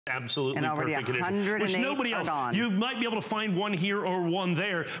absolutely perfect condition. And already 108 which nobody else. Gone. You might be able to find one here or one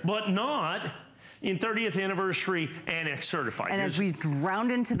there, but not in 30th anniversary Annex certified. And as we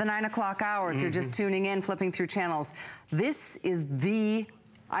round into the 9 o'clock hour, if you're just tuning in, flipping through channels, this is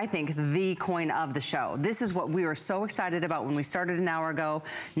I think, the coin of the show. This is what we were so excited about when we started an hour ago.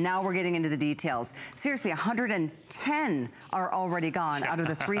 Now we're getting into the details. Seriously, 110 are already gone out of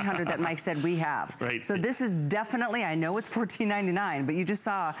the 300 that Mike said we have. Right. So this is definitely, I know it's $14.99, but you just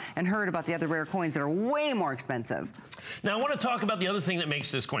saw and heard about the other rare coins that are way more expensive. Now I want to talk about the other thing that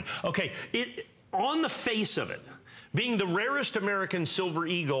makes this coin. Okay, on the face of it, being the rarest American silver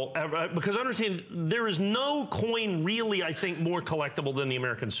eagle ever, because understand, there is no coin really, I think, more collectible than the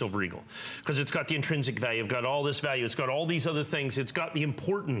American silver eagle. Because it's got the intrinsic value, it's got all this value, it's got all these other things, it's got the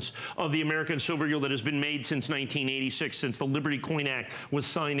importance of the American silver eagle that has been made since 1986, since the Liberty Coin Act was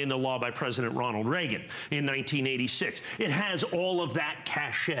signed into law by President Ronald Reagan in 1986. It has all of that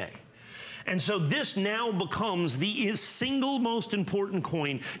cachet. And so this now becomes the single most important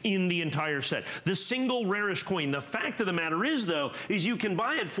coin in the entire set. The single rarest coin. The fact of the matter is, though, is you can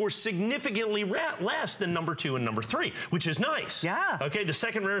buy it for significantly less than number 2 and number 3, which is nice. Yeah. Okay, the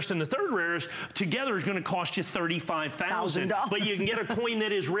second rarest and the third rarest together is going to cost you $35,000. But you can get a coin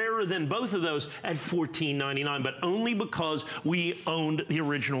that is rarer than both of those at $14.99, but only because we owned the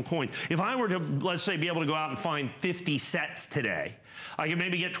original coin. If I were to, let's say, be able to go out and find 50 sets today, I could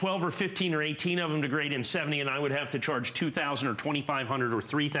maybe get 12 or 15 or 18 of them to grade in 70, and I would have to charge $2,000 or $2,500 or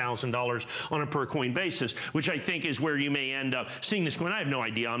 $3,000 on a per coin basis, which I think is where you may end up seeing this coin. I have no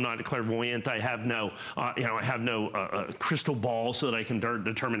idea. I'm not a clairvoyant. I have no, I have no crystal ball so that I can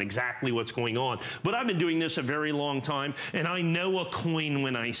determine exactly what's going on. But I've been doing this a very long time, and I know a coin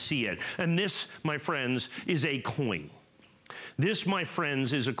when I see it. And this, my friends, is a coin. This, my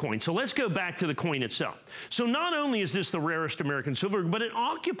friends, is a coin. So let's go back to the coin itself. So not only is this the rarest American silver, but it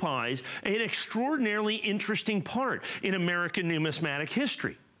occupies an extraordinarily interesting part in American numismatic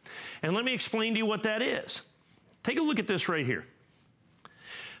history. And let me explain to you what that is. Take a look at this right here.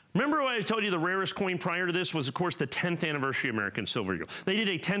 Remember what I told you the rarest coin prior to this was, of course, the 10th anniversary American silver eagle. They did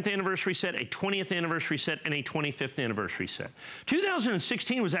a 10th anniversary set, a 20th anniversary set, and a 25th anniversary set.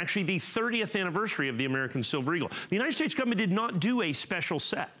 2016 was actually the 30th anniversary of the American silver eagle. The United States government did not do a special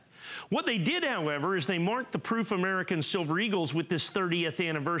set. What they did, however, is they marked the proof American silver eagles with this 30th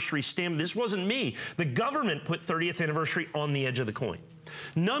anniversary stamp. This wasn't me. The government put 30th anniversary on the edge of the coin.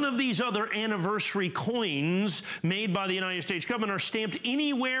 None of these other anniversary coins made by the United States government are stamped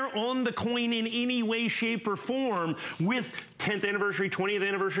anywhere on the coin in any way, shape, or form with 10th anniversary, 20th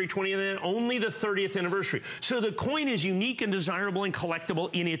anniversary, 20th, only the 30th anniversary. So the coin is unique and desirable and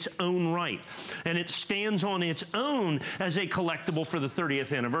collectible in its own right. And it stands on its own as a collectible for the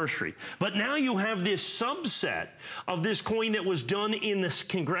 30th anniversary. But now you have this subset of this coin that was done in this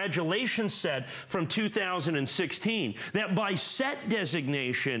congratulations set from 2016 that by set designation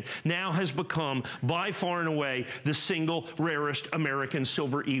now has become by far and away the single rarest American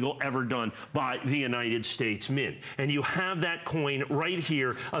silver eagle ever done by the United States Mint. And you have that coin right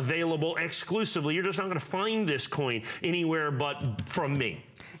here available exclusively. You're just not going to find this coin anywhere but from me.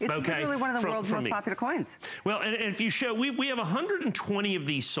 It's literally one of the world's most popular coins. Well, and if you show, we have 120 of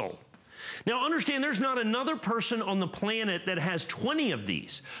these sold. Now understand, there's not another person on the planet that has 20 of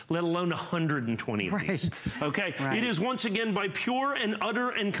these, let alone 120 of these. Okay? Right. It is once again by pure and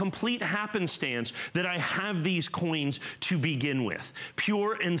utter and complete happenstance that I have these coins to begin with.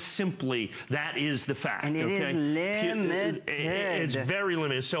 Pure and simply, that is the fact. And it is limited. It's very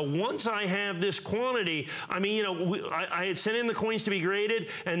limited. So once I have this quantity, I mean, you know, I had sent in the coins to be graded,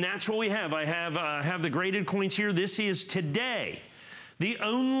 and that's what we have. I have the graded coins here. This is today. The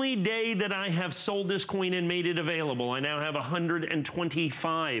only day that I have sold this coin and made it available. I now have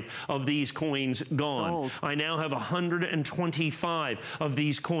 125 of these coins gone. Sold. I now have 125 of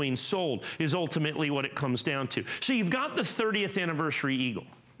these coins sold, is ultimately what it comes down to. So you've got the 30th anniversary eagle.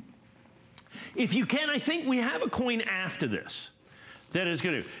 If you can, I think we have a coin after this that is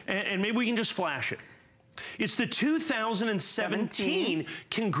going to, and maybe we can just flash it. It's the 2017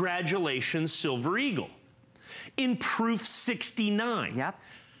 Congratulations Silver Eagle. In proof 69. Yep.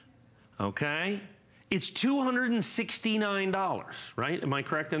 Okay. It's $269, right? Am I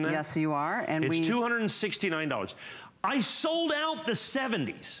correct in that? Yes, you are. And it's $269. I sold out the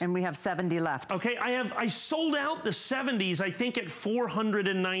 70s. And we have 70 left. Okay, I sold out the 70s, I think, at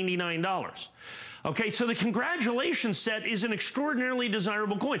 $499. Okay, so the congratulations set is an extraordinarily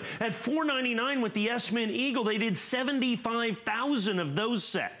desirable coin. At $499 with the S-Mint Eagle, they did 75,000 of those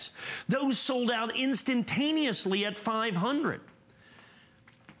sets. Those sold out instantaneously at $500.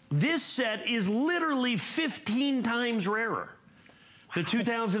 This set is literally 15 times rarer. The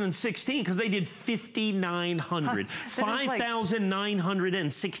 2016, because they did 5,900.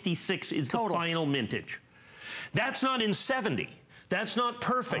 5,966 is the final mintage. That's not in 70. That's not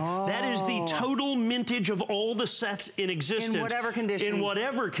perfect. Oh. That is the total mintage of all the sets in existence. In whatever condition. In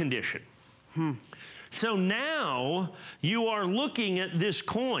whatever condition. So now you are looking at this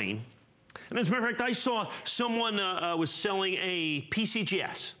coin. And as a matter of fact, I saw someone was selling a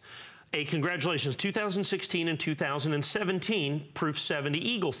PCGS. A congratulations 2016 and 2017 Proof 70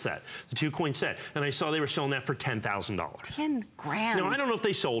 Eagle set, the 2-coin set, and I saw they were selling that for $10,000. 10 grand. Now I don't know if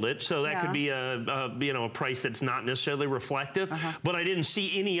they sold it, so that could be a you know, a price that's not necessarily reflective. But I didn't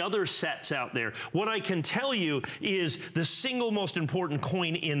see any other sets out there. What I can tell you is the single most important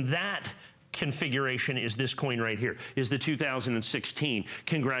coin in that configuration is this coin right here, is the 2016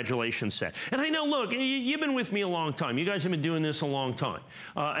 congratulations set. And I know, look, you've been with me a long time. You guys have been doing this a long time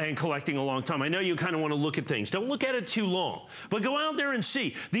and collecting a long time. I know you kind of want to look at things. Don't look at it too long, but go out there and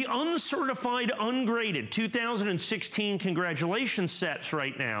see. The uncertified, ungraded 2016 congratulations sets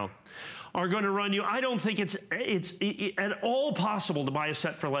right now are going to run you, I don't think it's at all possible to buy a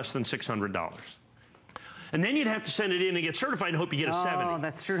set for less than $600. And then you'd have to send it in and get certified and hope you get a 70. Oh,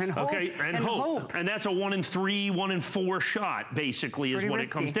 that's true. And hope. Okay, and hope. And that's a 1 in 3, 1 in 4 shot, basically, is what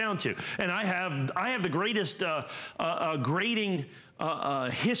risky. It comes down to. And I have the greatest grading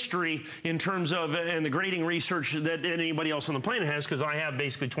history in terms of, and the grading research that anybody else on the planet has, because I have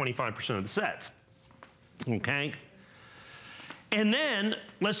basically 25% of the sets. Okay? And then,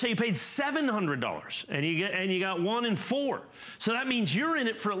 let's say you paid $700 and you got 1 in 4. So that means you're in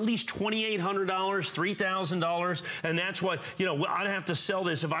it for at least $2,800, $3,000. And that's what, you know, I'd have to sell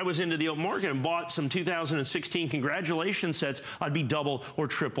this. If I was into the open market and bought some 2016 congratulations sets, I'd be double or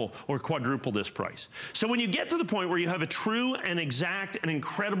triple or quadruple this price. So when you get to the point where you have a true and exact and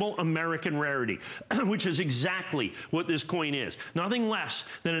incredible American rarity, which is exactly what this coin is, nothing less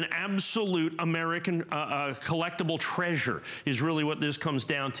than an absolute American collectible treasure is really what this comes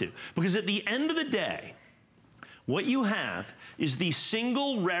down to. Because at the end of the day, what you have is the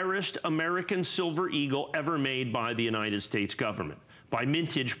single rarest American silver eagle ever made by the United States government, by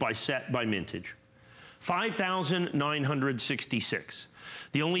mintage, by set, by mintage. 5,966.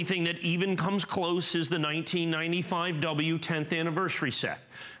 The only thing that even comes close is the 1995 W 10th anniversary set.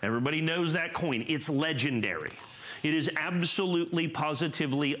 Everybody knows that coin. It's legendary. It is absolutely,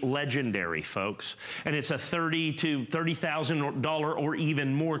 positively legendary, folks. And it's a $30,000 to $30,000 or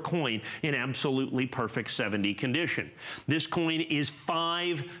even more coin in absolutely perfect 70 condition. This coin is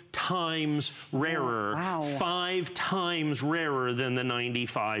 5 times rarer, 5 times rarer than the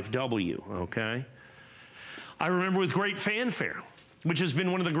 95W, okay? I remember with great fanfare, which has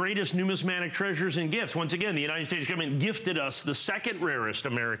been one of the greatest numismatic treasures and gifts. Once again, the United States government gifted us the 2nd rarest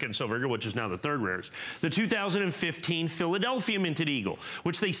American silver eagle, which is now the 3rd rarest, the 2015 Philadelphia Minted Eagle,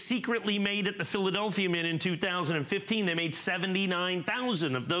 which they secretly made at the Philadelphia Mint in 2015. They made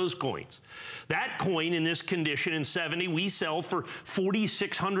 79,000 of those coins. That coin in this condition in 70, we sell for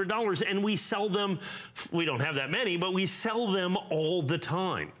 $4,600, and we sell them, we don't have that many, but we sell them all the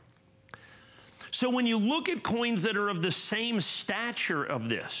time. So when you look at coins that are of the same stature of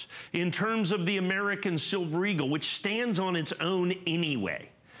this, in terms of the American Silver Eagle, which stands on its own anyway,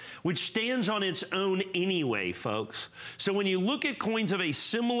 folks. So when you look at coins of a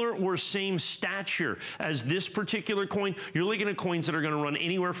similar or same stature as this particular coin, you're looking at coins that are going to run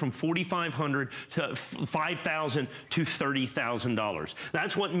anywhere from $4,500 to $5,000 to $30,000.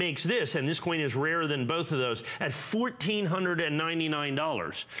 That's what makes this, and this coin is rarer than both of those, at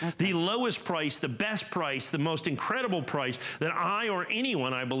 $1,499. The lowest price, the best price, the most incredible price that I or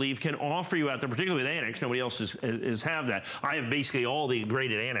anyone, I believe, can offer you out there, particularly with Annex. Nobody else is have that. I have basically all the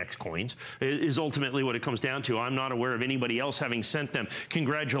graded Annex coins, is ultimately what it comes down to. I'm not aware of anybody else having sent them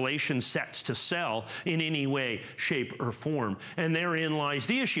congratulations sets to sell in any way, shape, or form. And therein lies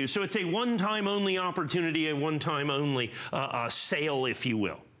the issue. So it's a one-time only opportunity, a one-time only sale, if you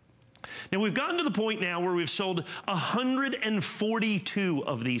will. Now, we've gotten to the point now where we've sold 142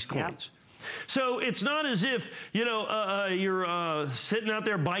 of these coins. Yep. So it's not as if, you know, you're sitting out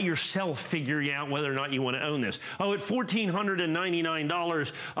there by yourself figuring out whether or not you want to own this. Oh, at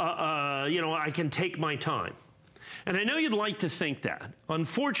 $1,499, you know, I can take my time. And I know you'd like to think that.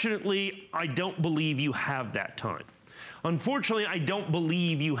 Unfortunately, I don't believe you have that time. Unfortunately, I don't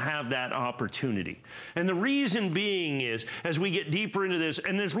believe you have that opportunity. And the reason being is, as we get deeper into this,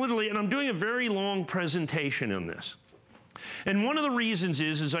 and there's literally, and I'm doing a very long presentation on this. And one of the reasons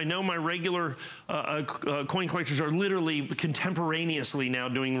is I know my regular coin collectors are literally contemporaneously now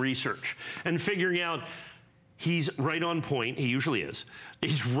doing research and figuring out, He's right on point. He usually is.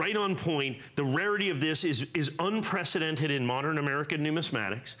 He's right on point. The rarity of this is unprecedented in modern American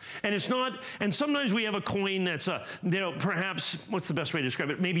numismatics. And it's not, and sometimes we have a coin that's, perhaps, what's the best way to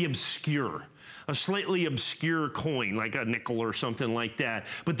describe it? Maybe obscure. A slightly obscure coin, like a nickel or something like that.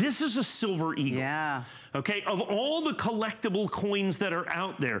 But this is a silver eagle. Yeah. Okay, of all the collectible coins that are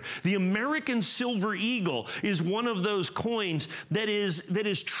out there, the American silver eagle is one of those coins that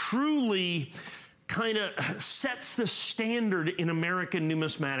is truly kind of sets the standard in American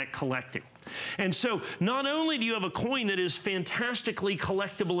numismatic collecting. And so not only do you have a coin that is fantastically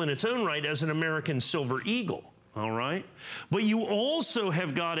collectible in its own right as an American silver eagle, all right, but you also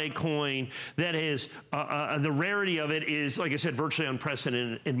have got a coin that is, the rarity of it is, like I said, virtually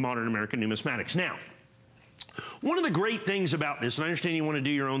unprecedented in modern American numismatics. Now, one of the great things about this, and I understand you want to do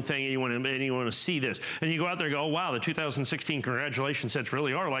your own thing and you want to see this, and you go out there and go, oh, wow, the 2016 congratulations sets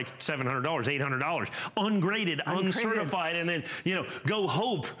really are like $700, $800, ungraded, uncertified, and then, go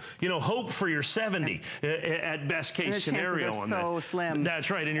hope for your 70 at best case scenario. And the chances are so slim. That's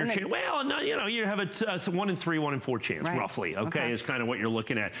right, and you're, well, no, you have a 1 in 3, 1 in 4 chance, roughly, okay, is kind of what you're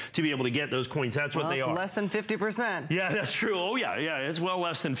looking at to be able to get those coins. That's what they are. Less than 50%. Yeah, that's true. Oh, yeah, it's well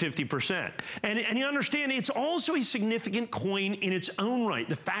less than 50%. And you understand, it's also a significant coin in its own right.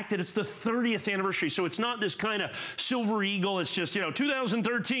 The fact that it's the 30th anniversary, so it's not this kind of silver eagle. It's just,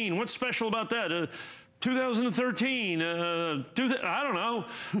 2013. What's special about that? 2013. I don't know.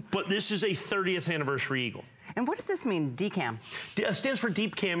 But this is a 30th anniversary eagle. And what does this mean, DCAM? It stands for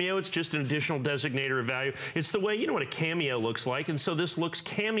deep cameo. It's just an additional designator of value. It's the way, what a cameo looks like. And so this looks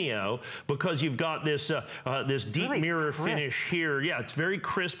cameo because you've got this this deep really mirror finish here. Yeah, it's very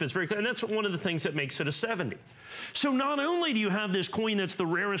crisp. It's very, and that's one of the things that makes it a 70. So not only do you have this coin that's the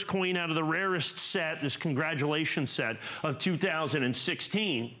rarest coin out of the rarest set, this congratulations set of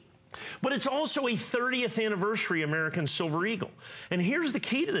 2016, but it's also a 30th anniversary American Silver Eagle. And here's the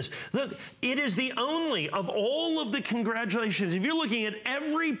key to this. Look, it is the only of all of the congratulations, if you're looking at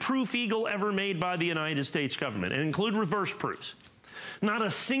every proof eagle ever made by the United States government, and include reverse proofs, not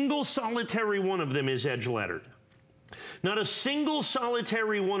a single solitary one of them is edge lettered. Not a single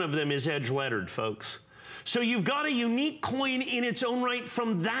solitary one of them is edge lettered, folks. So you've got a unique coin in its own right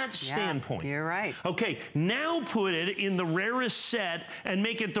from that standpoint. You're right. Okay, now put it in the rarest set and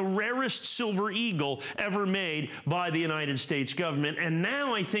make it the rarest silver eagle ever made by the United States government. And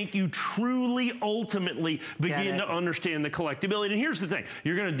now I think you truly, ultimately begin to understand the collectability. And here's the thing.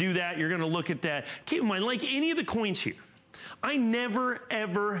 You're going to do that. You're going to look at that. Keep in mind, like any of the coins here, I never,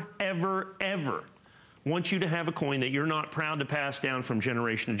 ever, ever, ever want you to have a coin that you're not proud to pass down from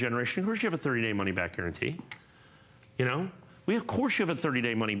generation to generation. Of course, you have a 30-day money-back guarantee. Of course you have a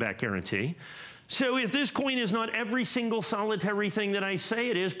 30-day money-back guarantee. So if this coin is not every single solitary thing that I say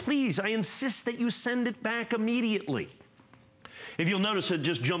it is, please, I insist that you send it back immediately. If you'll notice, it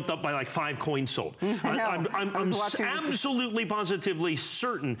just jumped up by like 5 coins sold. I'm absolutely, positively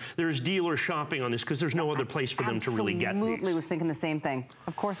certain there's dealer shopping on this because there's no other place for them to really get these. Absolutely was thinking the same thing.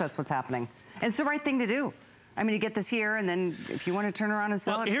 Of course that's what's happening. And it's the right thing to do. I mean, you get this here, and then if you want to turn around and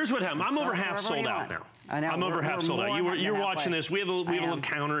sell it. Here's what happened. I'm over half sold out now. I know. I'm over half sold out. You're watching this. We have a little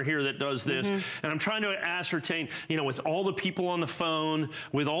counter here that does this, and I'm trying to ascertain, with all the people on the phone,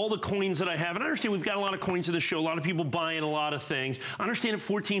 with all the coins that I have, and I understand we've got a lot of coins in the show, a lot of people buying a lot of things. I understand at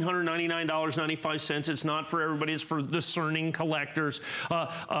 $1,499.95, it's not for everybody. It's for discerning collectors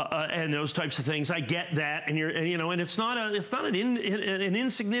and those types of things. I get that, and it's not an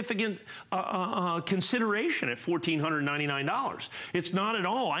insignificant consideration at $1,499. It's not at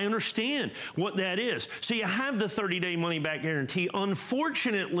all. I understand what that is. So you have the 30-day money-back guarantee.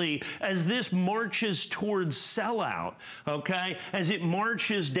 Unfortunately, as this marches towards sellout, okay, as it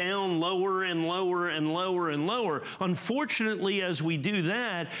marches down lower and lower and lower and lower, unfortunately, as we do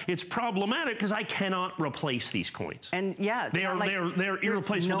that, it's problematic because I cannot replace these coins. And yeah, they're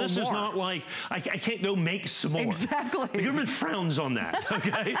irreplaceable. This is not like I can't go make some more. Exactly. The government frowns on that.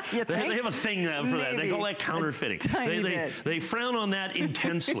 Okay, they have a thing for that. They call that counterfeiting. They frown on that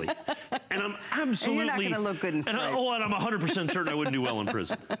intensely, and I'm absolutely. And you're not going to look good in stripes. And I'm 100% certain I wouldn't do well in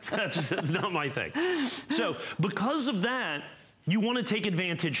prison. That's not my thing. So because of that, you want to take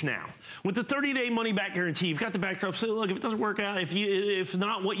advantage now. With the 30-day money-back guarantee, you've got the backdrop. So look, if it doesn't work out, if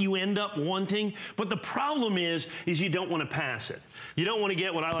not what you end up wanting, but the problem is you don't want to pass it. You don't want to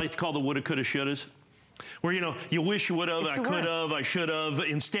get what I like to call the woulda, coulda, shouldas. where, you know, you wish you would have, I could have, I should have.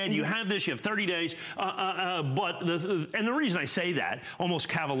 Instead, you have this, you have 30 days. But the reason I say that, almost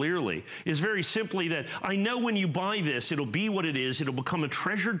cavalierly, is very simply that I know when you buy this, it'll be what it is. It'll become a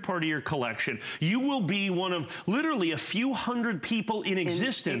treasured part of your collection. You will be one of literally a few hundred people in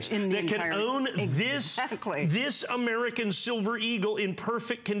existence that can own this American Silver Eagle in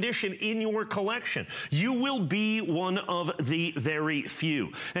perfect condition in your collection. You will be one of the very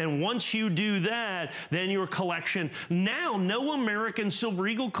few. And once you do that, then your collection, now no American Silver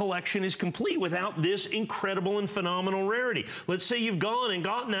Eagle collection is complete without this incredible and phenomenal rarity. Let's say you've gone and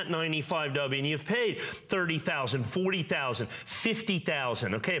gotten that 95W and you've paid $30,000, $40,000,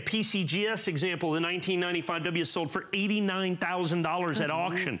 $50,000. Okay, a PCGS example, the 1995W sold for $89,000 at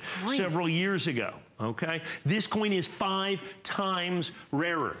auction several years ago. Okay, this coin is 5 times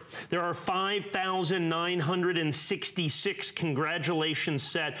rarer. There are 5,966 congratulations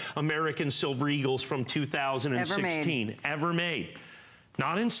set American Silver Eagles from 2016 ever made.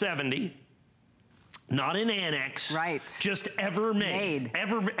 Not in 70. Not in annex. Right. Just ever made.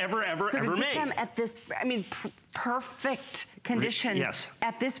 Ever made. So to get them at this, I mean, perfect condition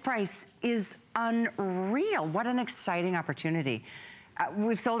at this price is unreal. What an exciting opportunity.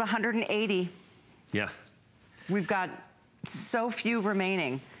 We've sold 180. Yeah. We've got so few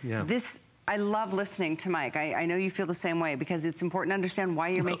remaining. Yeah. I love listening to Mike. I know you feel the same way because it's important to understand why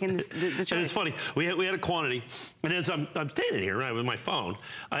you're making this the choice. And it's funny, we had a quantity, and as I'm standing here, right, with my phone,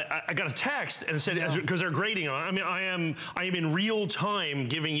 I got a text and it said, because they're grading on, I mean, I am in real time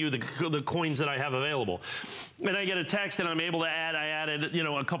giving you the coins that I have available. And I get a text and I'm able to add, I added, you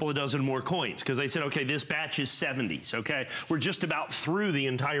know, a couple of dozen more coins because they said, okay, this batch is 70s, okay? We're just about through the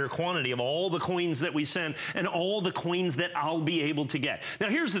entire quantity of all the coins that we send and all the coins that I'll be able to get. Now,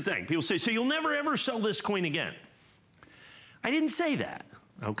 here's the thing. People say, so you'll never ever sell this coin again. I didn't say that,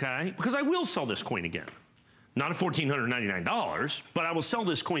 okay? Because I will sell this coin again. Not at $1,499, but I will sell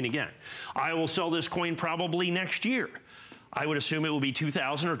this coin again. I will sell this coin probably next year. I would assume it will be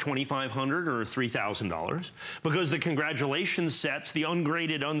 $2,000 or $2,500 or $3,000 because the congratulations sets, the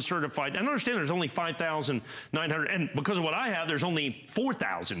ungraded, uncertified, and understand there's only 5,900, and because of what I have, there's only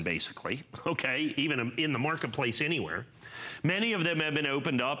 4,000 basically, okay, even in the marketplace anywhere. Many of them have been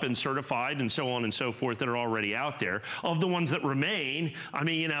opened up and certified and so on and so forth that are already out there. Of the ones that remain, I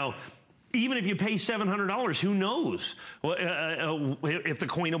mean, you know, even if you pay $700, who knows if the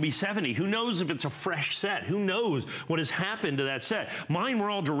coin will be 70? Who knows if it's a fresh set? Who knows what has happened to that set? Mine were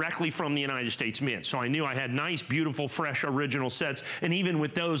all directly from the United States Mint, so I knew I had nice, beautiful, fresh, original sets, and even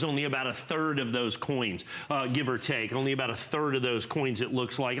with those, only about a third of those coins, give or take, only about a third of those coins it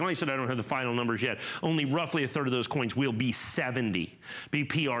looks like. And like I said, I don't have the final numbers yet. Only roughly a third of those coins will be 70, be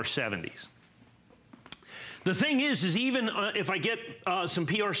PR 70s. The thing is even if I get some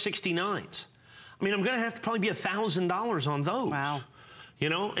PR 69s, I mean, I'm going to have to probably be $1,000 on those. Wow. You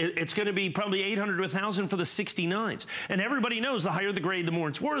know, it's going to be probably $800 to $1,000 for the 69s. And everybody knows the higher the grade, the more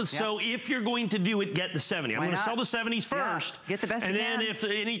it's worth. Yep. So if you're going to do it, get the 70. I'm going to sell the 70s first. Yeah. Get the best. And then if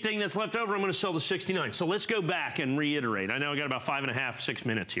anything that's left over, I'm going to sell the 69. So let's go back and reiterate. I know I got about 5.5, 6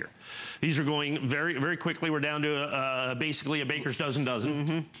 minutes here. These are going very, very quickly. We're down to basically a baker's dozen.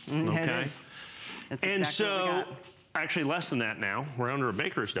 Mm-hmm. Okay. It is. That's exactly what we got. Actually less than that now. We're under a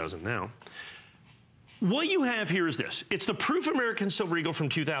baker's dozen now. What you have here is this. It's the Proof American Silver Eagle from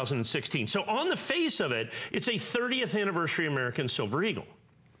 2016. So on the face of it, it's a 30th anniversary American Silver Eagle.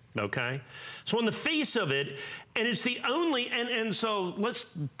 Okay? So on the face of it, and it's the only, and so let's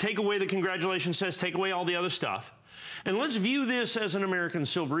take away the congratulations says, take away all the other stuff, and let's view this as an American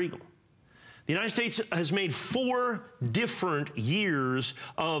Silver Eagle. The United States has made 4 different years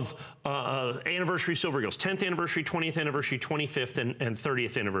of anniversary Silver Eagles, 10th anniversary, 20th anniversary, 25th, and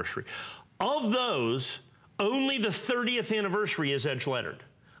 30th anniversary. Of those, only the 30th anniversary is edge-lettered.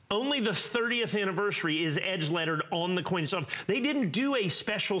 Only the 30th anniversary is edge-lettered on the coin itself. They didn't do a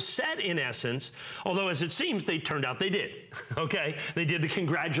special set in essence, although as it seems, they turned out they did, okay? They did the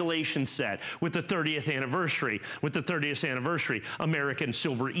congratulations set with the 30th anniversary, American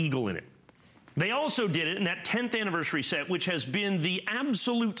Silver Eagle in it. They also did it in that 10th anniversary set, which has been the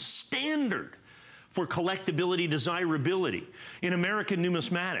absolute standard for collectability, desirability in American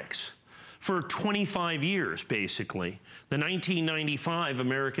numismatics for 25 years, basically. The 1995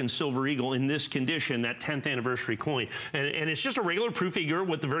 American Silver Eagle in this condition, that 10th anniversary coin. And it's just a regular proof figure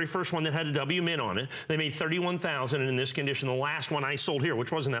with the very first one that had a W mint on it. They made $31,000 in this condition. The last one I sold here,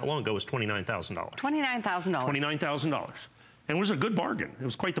 which wasn't that long ago, was $29,000. $29,000. $29,000. And it was a good bargain. It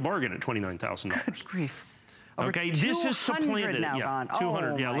was quite the bargain at $29,000. Good grief. Okay, this is supplanted. Now yeah, gone.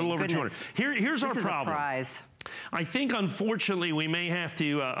 200. Oh, yeah, a little over goodness. 200. Here's our problem. This is a prize. I think, unfortunately, we may have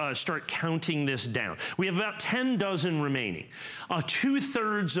to start counting this down. We have about 10 dozen remaining,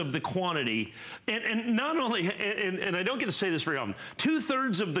 2/3 of the quantity, and not only, and I don't get to say this very often,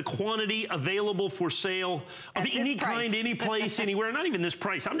 2/3 of the quantity available for sale of any kind, any place, anywhere. Not even this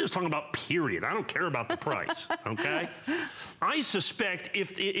price. I'm just talking about period. I don't care about the price. Okay. I suspect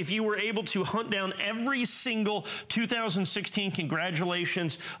if you were able to hunt down every single 2016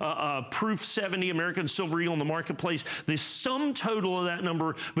 Congratulations Proof 70 American Silver Eagle in the marketplace, the sum total of that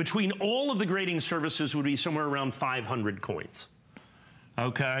number between all of the grading services would be somewhere around 500 coins.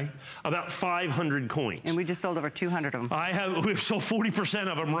 Okay, about 500 coins. And we just sold over 200 of them. We've sold 40%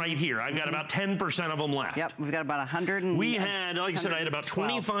 of them right here. I've got about 10% of them left. Yep, we've got about 100. We had, like I said, I had about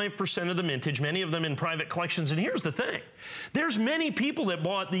 25% of the mintage, many of them in private collections. And here's the thing. There's many people that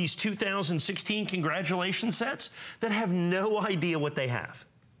bought these 2016 Congratulations sets that have no idea what they have.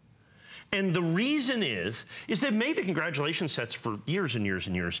 And the reason is they've made the Congratulations sets for years and years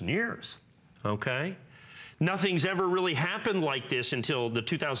and years and years. Okay? Nothing's ever really happened like this until the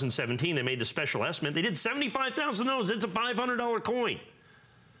 2017. They made the special estimate. They did 75,000 of those. It's a $500 coin.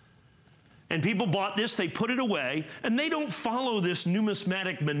 And people bought this, they put it away, and they don't follow this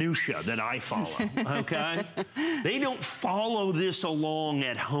numismatic minutia that I follow, okay? They don't follow this along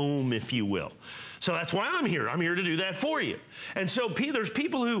at home, if you will. So that's why I'm here. I'm here to do that for you. And so there's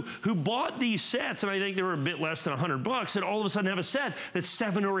people who bought these sets, and I think they were a bit less than $100, that all of a sudden have a set that's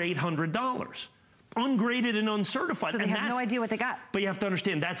 $700 or $800. Ungraded and uncertified. So they have no idea what they got. But you have to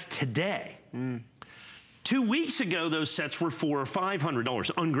understand, that's today. 2 weeks ago, those sets were $400 or $500,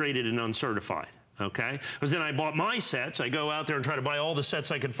 ungraded and uncertified. Okay? Because then I bought my sets. I go out there and try to buy all the sets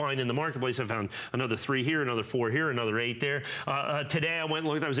I could find in the marketplace. I found another 3 here, another 4 here, another 8 there. Today I went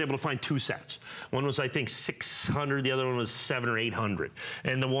and looked. I was able to find 2 sets. One was, I think, $600. The other one was $700 or $800.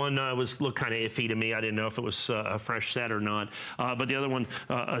 And the one looked kind of iffy to me. I didn't know if it was a fresh set or not. But the other one,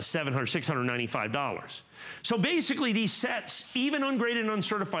 $695. So basically, these sets, even ungraded and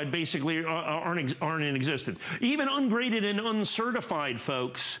uncertified, basically aren't in existence. Even ungraded and uncertified,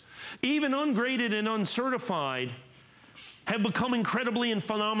 folks, even ungraded and uncertified have become incredibly and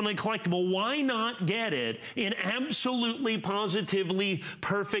phenomenally collectible. Why not get it in absolutely, positively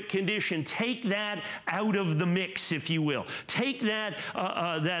perfect condition? Take that out of the mix, if you will. Take that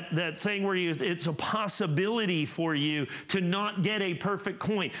that thing where it's a possibility for you to not get a perfect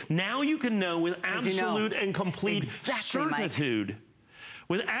coin. Now you can know with absolute and complete certitude. Mike.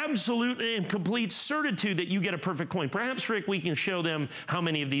 With absolute and complete certitude that you get a perfect coin. Perhaps, Rick, we can show them how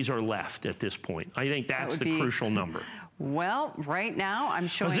many of these are left at this point. I think that's the crucial number. Well, right now I'm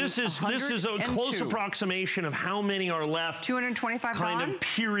showing this is a close approximation of how many are left. 225 kind of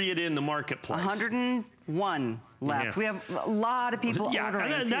period in the marketplace. 101 left. Yeah. We have a lot of people ordering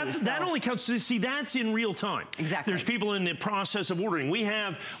that only counts. See, that's in real time. Exactly. There's people in the process of ordering. We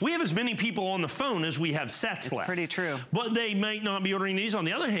have as many people on the phone as we have sets left. Pretty true. But they might not be ordering these. On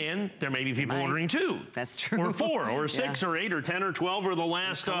the other hand, there may be people ordering 2. That's true. Or 4, or 6, or 8, or 10, or 12, or the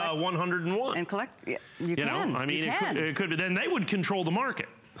last 101. And collect. You can. I mean, it could be. Then they would control the market.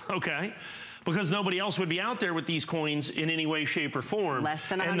 Okay. Because nobody else would be out there with these coins in any way, shape, or form. Less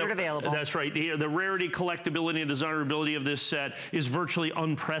than 100 available. That's right. The rarity, collectability, and desirability of this set is virtually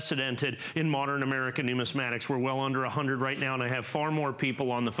unprecedented in modern American numismatics. We're well under 100 right now, and I have far more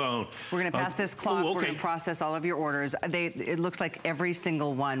people on the phone. We're going to pass this clock. We're going to process all of your orders. It looks like every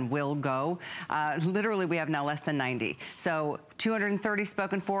single one will go. Literally, we have now less than 90. So 230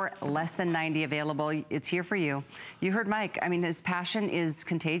 spoken for, less than 90 available. It's here for you. You heard Mike. I mean, his passion is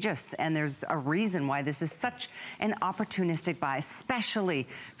contagious, and there's a reason why this is such an opportunistic buy, especially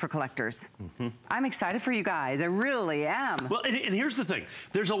for collectors. I'm excited for you guys. I really am. Well, and here's the thing.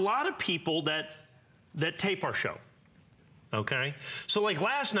 There's a lot of people that tape our show. Okay? So like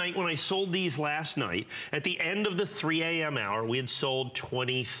last night, when I sold these last night, at the end of the 3 a.m. hour, we had sold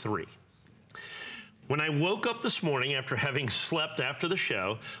 23. When I woke up this morning after having slept after the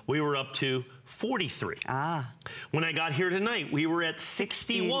show, we were up to 43. When I got here tonight, we were at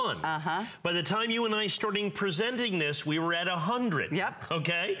 61. By the time you and I started presenting this, we were at 100. Yep.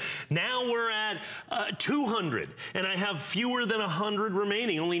 Okay? Now we're at 200, and I have fewer than 100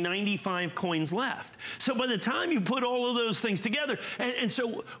 remaining, only 95 coins left. So by the time you put all of those things together, and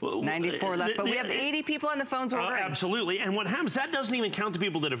so 94 left, but we have 80 people on the phones ordering. Absolutely. And what happens, that doesn't even count the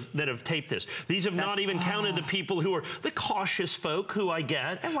people that have taped this. These have not even counted the people who are the cautious folk who I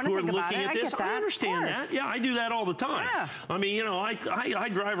get, who are looking at this. I understand that. Yeah, I do that all the time. Yeah. I mean, you know, I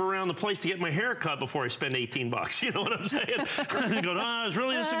drive around the place to get my hair cut before I spend 18 bucks. You know what I'm saying? I go,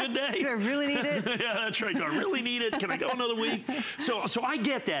 this is a good day. Do I really need it? Yeah, that's right. Do I really need it? Can I go another week? So I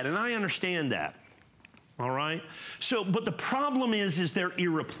get that, and I understand that. All right. So, but the problem is they're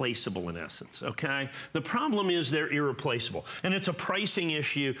irreplaceable in essence. Okay. The problem is they're irreplaceable, and it's a pricing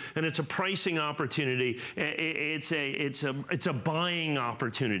issue, and it's a pricing opportunity. It's a buying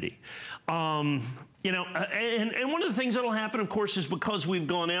opportunity. You know, and one of the things that'll happen, of course, is because we've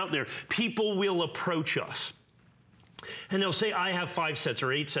gone out there, people will approach us. And they'll say, I have 5 sets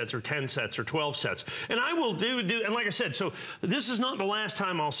or 8 sets or 10 sets or 12 sets. And I will do, and like I said, so this is not the last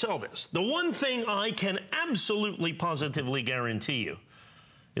time I'll sell this. The one thing I can absolutely positively guarantee you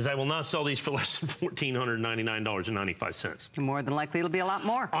is I will not sell these for less than $1,499.95. More than likely it'll be a lot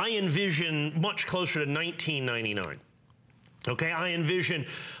more. I envision much closer to $19.99. Okay, I envision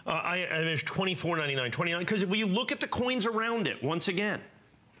 $24.99, $29, because if you look at the coins around it, once again,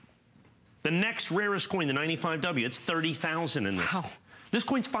 the next rarest coin, the 95W, it's 30,000 in this. Wow. This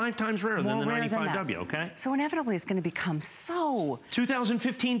coin's 5 times rarer than the 95W, okay? So inevitably it's going to become so...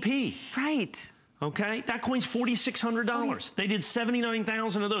 2015P. Right. Okay, that coin's $4,600. They did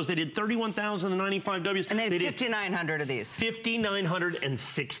 79,000 of those. They did 31,000 of the 95Ws. And they did 5,900 of these.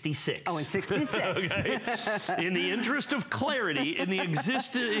 5,966. Oh, and 66. Okay. In the interest of clarity, in the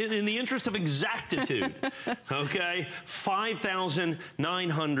interest of exactitude, okay,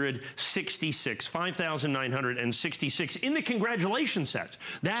 5,966. 5,966 in the congratulation sets.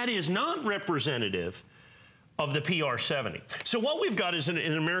 That is not representative of the PR70. So what we've got is an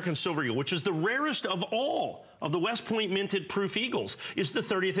American Silver Eagle, which is the rarest of all of the West Point minted proof eagles, is the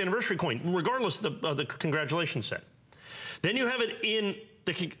 30th anniversary coin, regardless of the congratulations set. Then you have it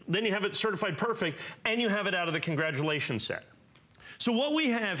then you have it certified perfect, and you have it out of the congratulations set. So what we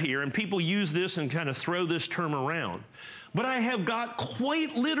have here, and people use this and kind of throw this term around, but I have got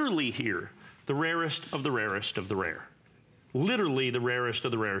quite literally here the rarest of the rarest of the rare. Literally the rarest of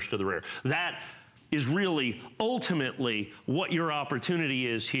the rarest of the rare. That is really ultimately what your opportunity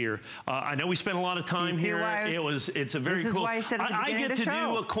is here. I know we spent a lot of time here. It's a very cool. This is why I said at the beginning of the show. I get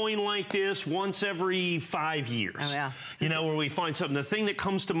to do a coin like this once every 5 years. Oh, yeah. You know, where we find something. The thing that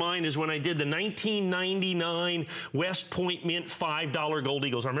comes to mind is when I did the 1999 West Point Mint $5 Gold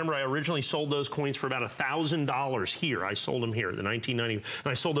Eagles. I remember I originally sold those coins for about $1,000 here. I sold them here, the 1990,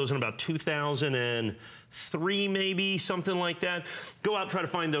 and I sold those in about 2003, maybe something like that. Go out and try to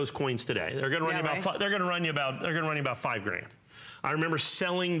find those coins today. They're going to run you about. They're going to run you about $5 grand. I remember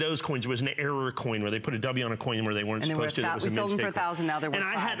selling those coins. It was an error coin where they put a W on a coin where they weren't supposed to. We sold them for $1,000. Now they're worth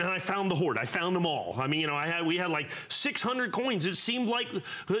 $5,000. And I found the hoard. I found them all. I mean, you know, we had like 600 coins. It seemed like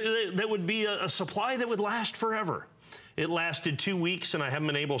that would be a supply that would last forever. It lasted 2 weeks, and I haven't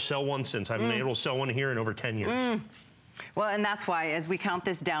been able to sell one since. I haven't been able to sell one here in over 10 years. Well, and that's why, as we count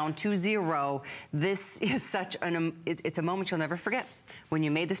this down to 0, this is such it's a moment you'll never forget when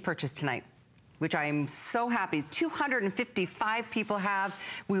you made this purchase tonight, which I'm so happy 255 people have.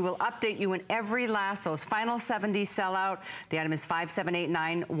 We will update you when every last, those final 70 sell out. The item is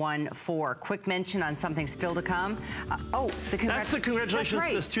 578914. Quick mention on something still to come. That's the congratulations. That's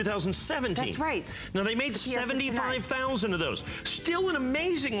right. This 2017. That's right. Now they made 75,000 of those. Still an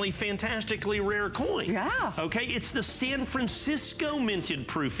amazingly, fantastically rare coin. Yeah. Okay, it's the San Francisco minted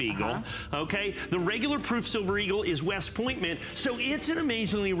proof eagle. Okay, the regular proof silver eagle is West Point mint, so it's an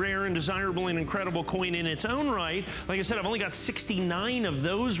amazingly rare and desirable and incredible coin in its own right. Like I said, I've only got 69 of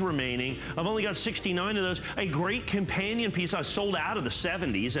those remaining. I've only got 69 of those. A great companion piece. I sold out of the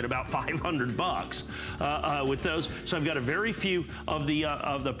 70s at about 500 bucks with those. So I've got a very few of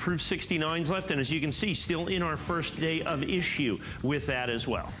the proof 69s left, and as you can see, still in our first day of issue with that as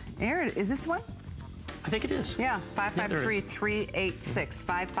well. Aaron, is this the one? I think it is. Yeah, 553386.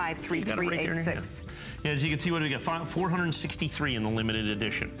 553386. Yeah, as you can see, what do we got? 463 in the limited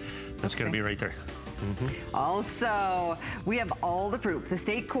edition. That's going to be right there. Also, we have all the proof. The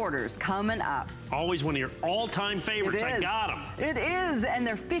state quarters coming up. Always one of your all-time favorites. I got them. It is, and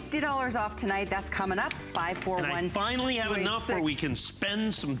they're $50 off tonight. That's coming up. 541. And I finally have enough where we can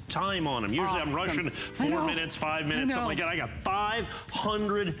spend some time on them. Usually I'm rushing 4 minutes, 5 minutes, something like that. I got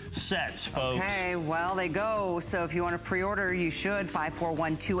 500 sets, folks. Okay, well, they go. So if you want to pre-order, you should.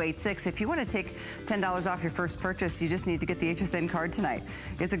 541286. If you want to take $10 off your first purchase, you just need to get the HSN card tonight.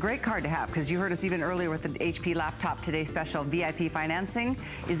 It's a great card to have because you heard us even earlier with the HP Laptop Today special. VIP financing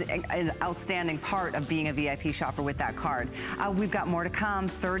is an outstanding part of being a VIP shopper with that card. We've got more to come.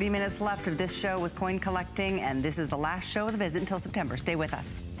 30 minutes left of this show with coin collecting, and this is the last show of the visit until September. Stay with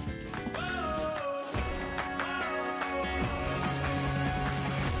us.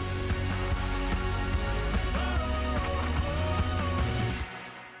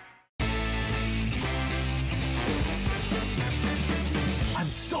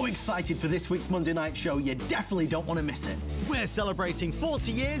 so excited for this week's Monday Night Show, you definitely don't want to miss it. We're celebrating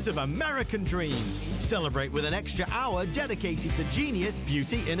 40 years of American dreams. Celebrate with an extra hour dedicated to genius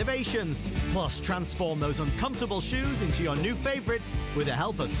beauty innovations. Plus, transform those uncomfortable shoes into your new favorites with the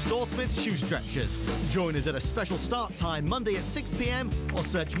help of StoreSmith shoe stretchers. Join us at a special start time Monday at 6 p.m. or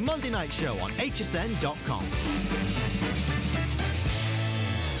search Monday Night Show on hsn.com.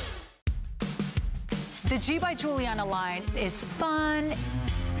 The G by Giuliana line is fun,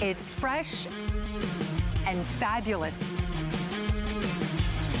 it's fresh, and fabulous.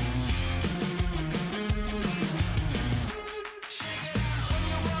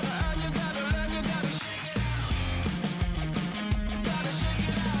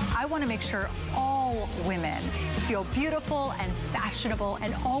 I want to make sure all women feel beautiful and fashionable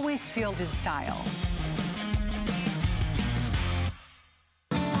and always feels in style.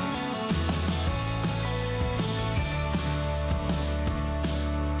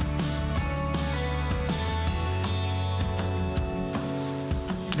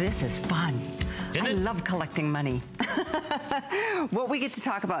 This is fun. Isn't it? I love collecting money. What we get to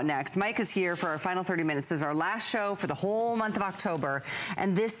talk about next, Mike is here for our final 30 minutes. This is our last show for the whole month of October.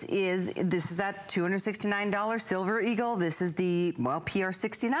 And this is that $269 Silver Eagle. This is the, well,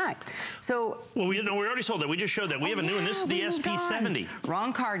 PR69. So. Well, we already sold that. We just showed that. We have a new one. This is the SP70.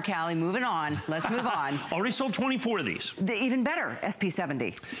 Wrong card, Callie. Moving on. Let's move on. Already sold 24 of these. Even better,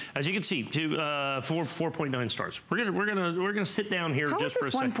 SP70. As you can see, 4.9 stars. We're gonna sit down here just for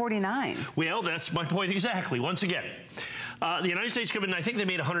a second. How is this 149? Well, that's my point exactly. Once again, the United States government, I think they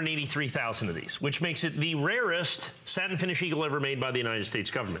made 183,000 of these, which makes it the rarest satin finish eagle ever made by the United States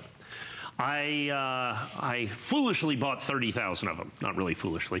government. I foolishly bought 30,000 of them. Not really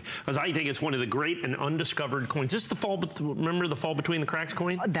foolishly, because I think it's one of the great and undiscovered coins. This is the fall, remember the fall between the cracks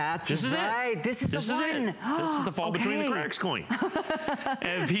coin? That's this is right. It. This is the one. This is the fall between the cracks coin.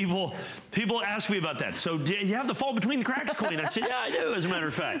 And people ask me about that. So do you have the fall between the cracks coin? I said, yeah, I do, as a matter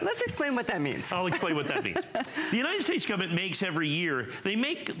of fact. Let's explain what that means. I'll explain what that means. The United States government makes every year, they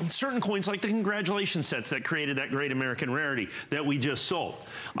make certain coins like the congratulations sets that created that great American rarity that we just sold.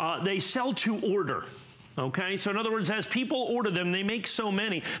 They sell to order. Okay, so in other words, as people order them, they make so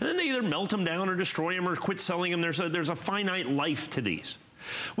many, and then they either melt them down or destroy them or quit selling them. There's a finite life to these.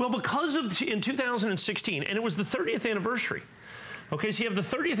 Well, because of in 2016, and it was the 30th anniversary. Okay, so you have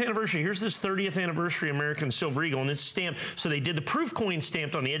the 30th anniversary. Here's this 30th anniversary American Silver Eagle, and it's stamped. So they did the proof coin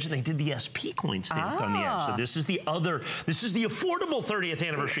stamped on the edge, and they did the SP coin stamped on the edge. So this is the affordable 30th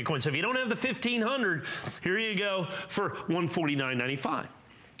anniversary coin. So if you don't have the 1500, here you go for $149.95.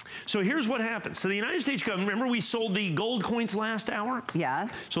 So here's what happens. So the United States government, remember we sold the gold coins last hour?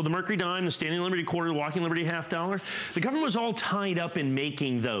 Yes. So the Mercury dime, the Standing Liberty quarter, the Walking Liberty half dollar. The government was all tied up in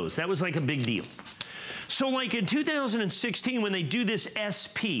making those. That was like a big deal. So like in 2016, when they do this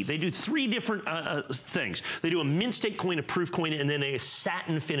SP, they do three different things. They do a mint state coin, a proof coin, and then a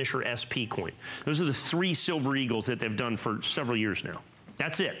satin finish or SP coin. Those are the three Silver Eagles that they've done for several years now.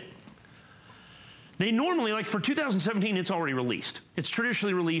 That's it. They normally, like for 2017, it's already released. It's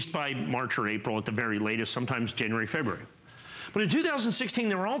traditionally released by March or April at the very latest, sometimes January, February. But in 2016,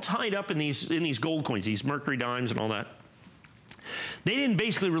 they were all tied up in these gold coins, these Mercury dimes and all that. They didn't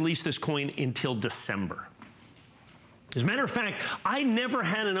basically release this coin until December. As a matter of fact, I never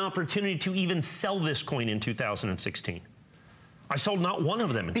had an opportunity to even sell this coin in 2016. I sold not one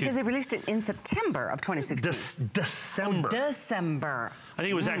of them. Because they released it in September of 2016. December. Oh, December. I think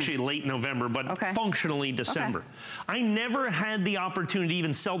it was actually late November, but functionally December. Okay. I never had the opportunity to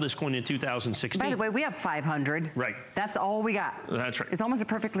even sell this coin in 2016. By the way, we have 500. Right. That's all we got. That's right. It's almost a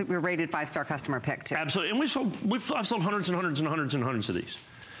perfectly rated 5-star customer pick, too. Absolutely. And I've sold hundreds and hundreds and hundreds and hundreds of these.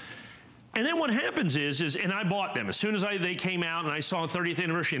 And then what happens is and I bought them. As soon as they came out and I saw 30th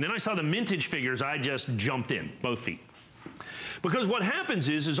anniversary, and then I saw the mintage figures, I just jumped in, both feet. Because what happens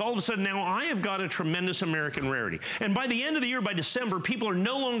is all of a sudden now I have got a tremendous American rarity. And by the end of the year, by December, people are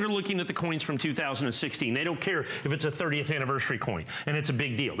no longer looking at the coins from 2016. They don't care if it's a 30th anniversary coin, and it's a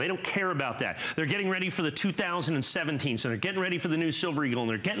big deal. They don't care about that. They're getting ready for the 2017, so they're getting ready for the new Silver Eagle,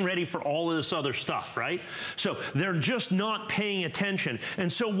 and they're getting ready for all of this other stuff, right? So they're just not paying attention.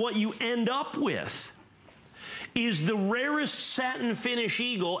 And so what you end up with is the rarest satin finish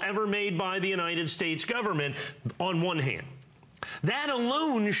eagle ever made by the United States government on one hand. That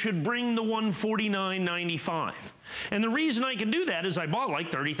alone should bring the $149.95. And the reason I can do that is I bought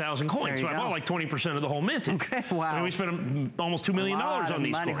like 30,000 coins. So I bought like 20% of the whole mintage. Okay, wow. And we spent almost $2 million on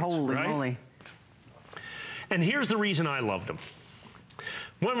these coins. Holy moly. And here's the reason I loved them.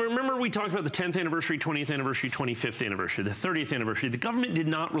 Well, remember we talked about the 10th anniversary, 20th anniversary, 25th anniversary, the 30th anniversary. The government did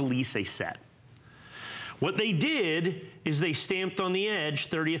not release a set. What they did is they stamped on the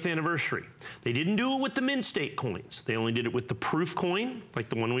edge 30th anniversary. They didn't do it with the mint state coins. They only did it with the proof coin, like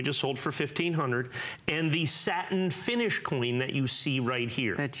the one we just sold for $1,500, and the satin finish coin that you see right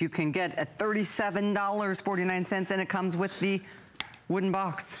here. That you can get at $37.49, and it comes with the wooden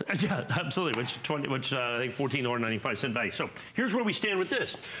box. Yeah, absolutely, which I think $14.95 value. So here's where we stand with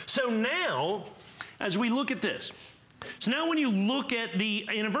this. So now, as we look at this, so now when you look at the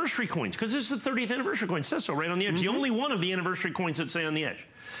anniversary coins, because this is the 30th anniversary coin, it says so right on the edge, the only one of the anniversary coins that say on the edge.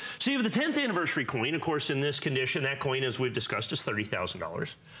 So you have the 10th anniversary coin, of course, in this condition, that coin, as we've discussed, is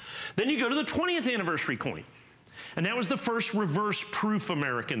 $30,000. Then you go to the 20th anniversary coin, and that was the first reverse proof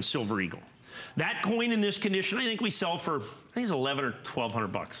American Silver Eagle. That coin in this condition, I think we sell for, I think it's 1,100 or 1,200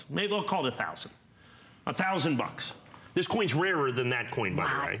 bucks. Maybe I'll call it 1,000. 1,000 bucks. This coin's rarer than that coin, by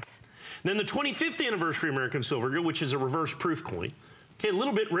the way. Then the 25th anniversary American Silver Eagle, which is a reverse proof coin. Okay, a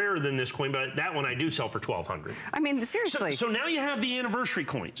little bit rarer than this coin, but that one I do sell for $1,200. I mean, seriously. So now you have the anniversary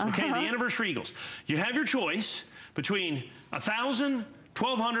coins, okay, the anniversary Eagles. You have your choice between 1,000,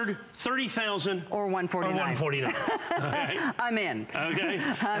 1,200, 30,000, or 149. Or 149. Okay? I'm in. Okay?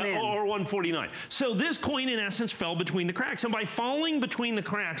 I'm in. Or 149. So this coin, in essence, fell between the cracks. And by falling between the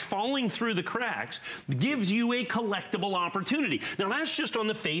cracks, falling through the cracks, gives you a collectible opportunity. Now, that's just on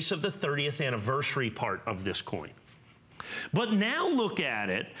the face of the 30th anniversary part of this coin. But now look at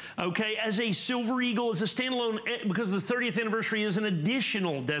it, okay, as a Silver Eagle, as a standalone, because the 30th anniversary is an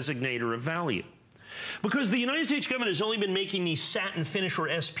additional designator of value. Because the United States government has only been making these satin finish or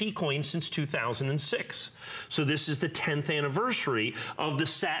SP coins since 2006. So this is the 10th anniversary of the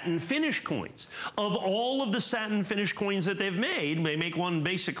satin finish coins. Of all of the satin finish coins that they've made, they make one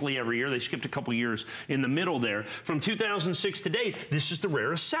basically every year. They skipped a couple years in the middle there. From 2006 to date, this is the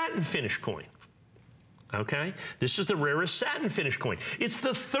rarest satin finish coin. Okay? This is the rarest satin finish coin. It's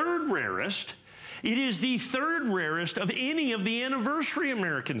the third rarest. It is the third rarest of any of the anniversary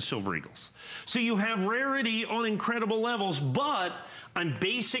American Silver Eagles. So you have rarity on incredible levels, but I'm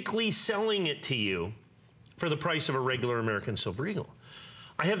basically selling it to you for the price of a regular American Silver Eagle.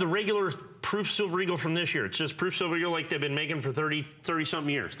 I have the regular proof Silver Eagle from this year. It's just proof Silver Eagle like they've been making for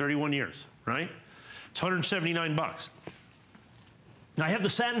 30-something years, 31 years, right? It's 179 bucks. Now I have the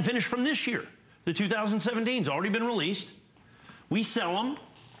satin finish from this year. The 2017's already been released. We sell them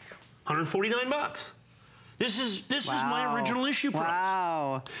 149 bucks. This is my original issue price.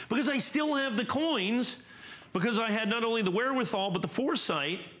 Wow. Because I still have the coins, because I had not only the wherewithal but the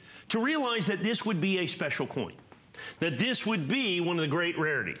foresight to realize that this would be a special coin. That this would be one of the great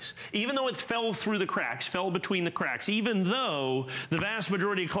rarities. Even though it fell through the cracks, fell between the cracks, even though the vast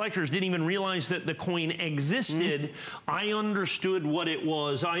majority of collectors didn't even realize that the coin existed, I understood what it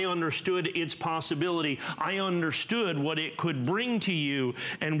was. I understood its possibility. I understood what it could bring to you,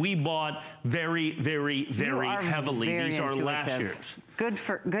 and we bought very, very, very heavily. These are last year's.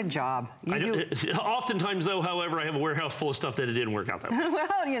 Good job. Oftentimes, though, however, I have a warehouse full of stuff that it didn't work out that way.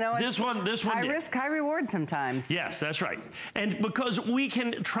 Well, you know, this one high risk, high reward sometimes. Yes, that's right. And because we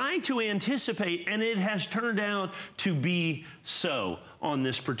can try to anticipate, and it has turned out to be so on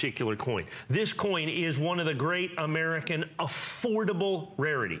this particular coin. This coin is one of the great American affordable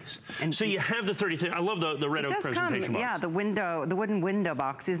rarities. And so you have the 30th. I love the red oak presentation box. Yeah, the wooden window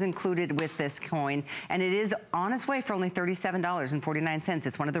box is included with this coin, and it is on its way for only $37.49.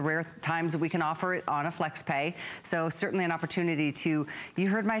 It's one of the rare times that we can offer it on a flex pay. So certainly an opportunity to, you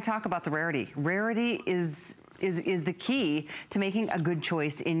heard my talk about the rarity. Rarity is the key to making a good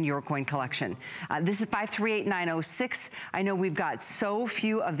choice in your coin collection. This is 538906. I know we've got so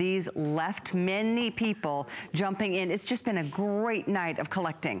few of these left, many people jumping in. It's just been a great night of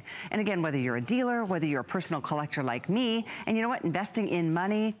collecting. And again, whether you're a dealer, whether you're a personal collector like me, and you know what, investing in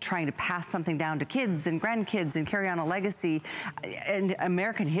money, trying to pass something down to kids and grandkids and carry on a legacy and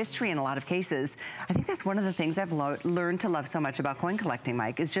American history in a lot of cases, I think that's one of the things I've learned to love so much about coin collecting,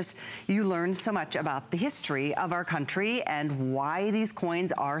 Mike, is just you learn so much about the history of our country and why these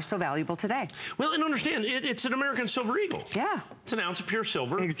coins are so valuable today. Well, and understand, it's an American Silver Eagle. Yeah. It's an ounce of pure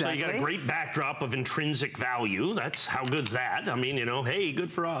silver. Exactly. So you got a great backdrop of intrinsic value. That's how good's that? I mean, you know, hey,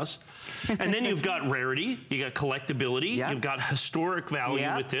 good for us. And then you've got rarity, you got collectability, you've got historic value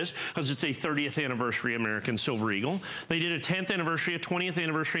with this, because it's a 30th anniversary American Silver Eagle. They did a 10th anniversary, a 20th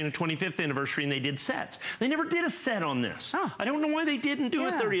anniversary, and a 25th anniversary, and they did sets. They never did a set on this. Oh. I don't know why they didn't do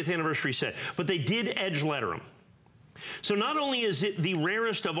a 30th anniversary set, but they did edge letter them. So not only is it the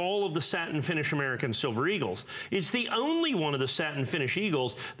rarest of all of the satin finish American Silver Eagles, it's the only one of the satin finish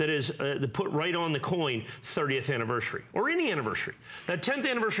Eagles that is put right on the coin 30th anniversary, or any anniversary. That 10th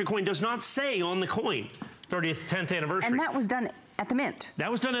anniversary coin does not say on the coin 30th, 10th anniversary. And that was done at the Mint.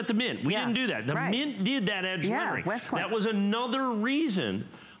 That was done at the Mint. We didn't do that. The Mint did that edge lettering. West Point. That was another reason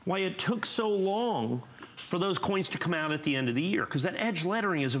why it took so long for those coins to come out at the end of the year, because that edge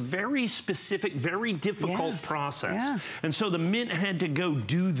lettering is a very specific, very difficult process. And so the Mint had to go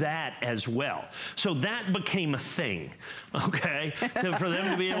do that as well. So that became a thing, okay, for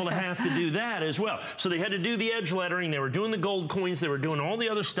them to be able to have to do that as well. So they had to do the edge lettering, they were doing the gold coins, they were doing all the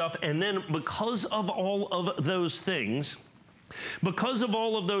other stuff, and then because of all of those things,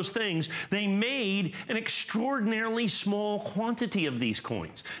 they made an extraordinarily small quantity of these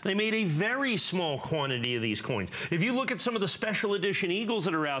coins. They made a very small quantity of these coins. If you look at some of the special edition Eagles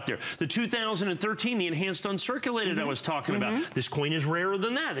that are out there, the 2013, the enhanced uncirculated I was talking about, this coin is rarer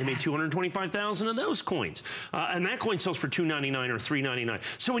than that. They made 225,000 of those coins. And that coin sells for $2.99 or $3.99.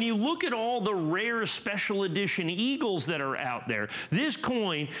 So when you look at all the rare special edition Eagles that are out there, this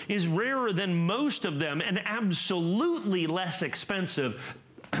coin is rarer than most of them and absolutely less expensive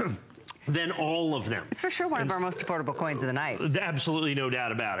than all of them. It's for sure one of our most affordable coins of the night. Absolutely no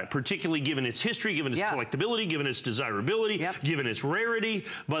doubt about it, particularly given its history, given its collectability, given its desirability, given its rarity.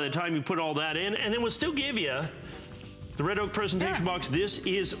 By the time you put all that in, and then we'll still give you the Red Oak presentation box. This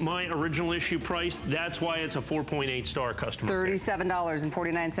is my original issue price. That's why it's a 4.8 star customer.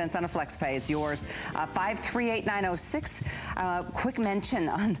 $37.49 on a FlexPay. It's yours. 538906. Quick mention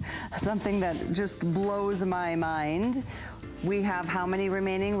on something that just blows my mind. We have how many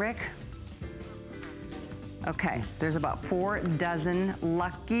remaining, Rick? Okay, there's about 4 dozen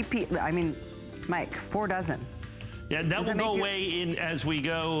lucky people. I mean, Mike, 4 dozen. Yeah, that will go away in as we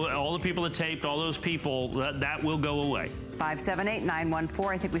go. All the people that taped, all those people, that will go away.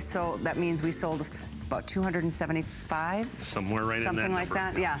 578914. I think we sold, that means we sold about 275? Somewhere right in that Something like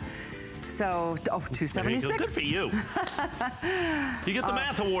that, yeah. So, 276. Good for you. You get the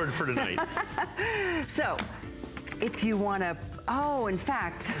math award for tonight. So, if you want to, in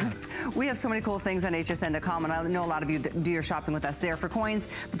fact, we have so many cool things on hsn.com, and I know a lot of you do your shopping with us there for coins,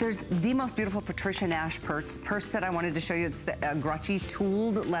 but there's the most beautiful Patricia Nash purse that I wanted to show you. It's the Grutchy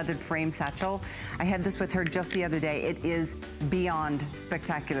tooled leathered frame satchel. I had this with her just the other day. It is beyond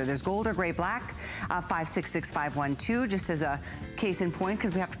spectacular. There's gold or gray black, 566512, just as a case in point,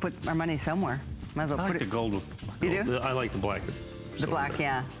 because we have to put our money somewhere. Might as well put it. The gold. You do? I like the black. The black,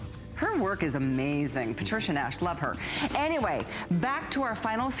 yeah. Her work is amazing. Patricia Nash, love her. Anyway, back to our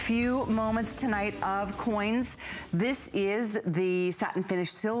final few moments tonight of coins. This is the satin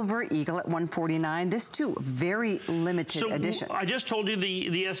finished silver eagle at $149. This too, very limited edition. I just told you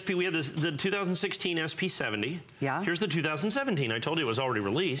the SP, we had the 2016 SP70. Yeah. Here's the 2017. I told you it was already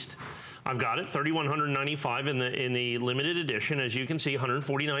released. I've got it, $3,195 in the limited edition. As you can see,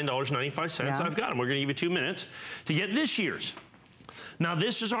 $149.95. Yeah. I've got them. We're going to give you 2 minutes to get this year's. Now,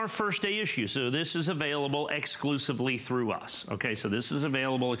 this is our first day issue, so this is available exclusively through us. Okay, so this is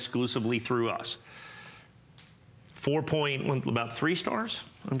available exclusively through us. About 3 stars,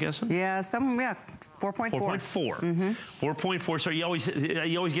 I'm guessing? Yeah, 4.4. 4.4. 4.4, so you always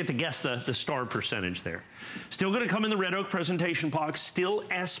get to guess the star percentage there. Still going to come in the Red Oak presentation box, still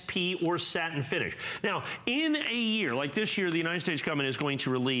SP or satin finish. Now, in a year, like this year, the United States government is going to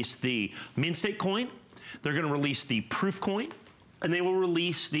release the Mint State coin, they're going to release the Proof coin, and they will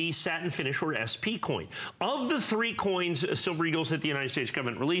release the satin finish or SP coin. Of the 3 coins, Silver Eagles, that the United States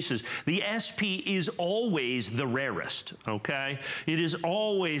government releases, the SP is always the rarest, okay? It is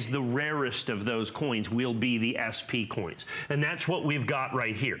always the rarest of those coins will be the SP coins. And that's what we've got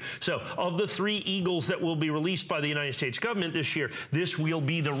right here. So of the 3 Eagles that will be released by the United States government this year, this will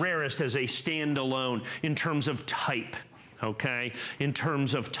be the rarest as a standalone in terms of type. Okay, in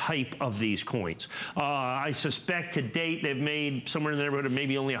terms of type of these coins. I suspect to date they've made somewhere in the neighborhood of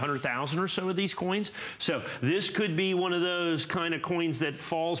maybe only 100,000 or so of these coins. So this could be one of those kind of coins that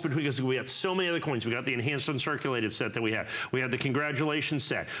falls between, because we got so many other coins. We got the enhanced uncirculated set that we have. We have the congratulations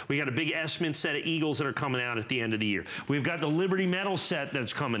set. We got a big S-Mint set of Eagles that are coming out at the end of the year. We've got the Liberty Metal set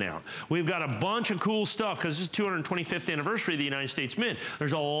that's coming out. We've got a bunch of cool stuff, because this is 225th anniversary of the United States Mint.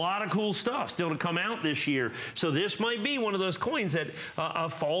 There's a lot of cool stuff still to come out this year. So this might be one of those coins that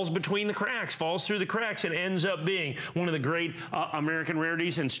falls between the cracks, falls through the cracks, and ends up being one of the great American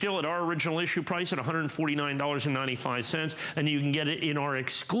rarities, and still at our original issue price at $149.95. And you can get it in our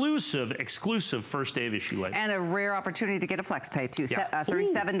exclusive first day of issue label. And a rare opportunity to get a FlexPay too. Yeah.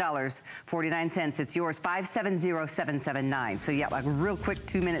 $37.49. It's yours. 570779. So yeah, a real quick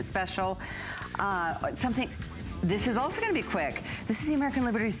 2-minute special. Something. This is also going to be quick. This is the American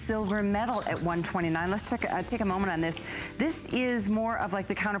Liberty silver medal at $129. Let's take a moment on this. This is more of like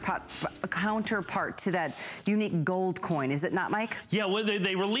the counterpart to that unique gold coin, is it not, Mike? Yeah, well,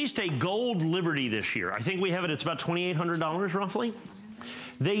 they released a gold Liberty this year. I think we have it, it's about $2,800 roughly.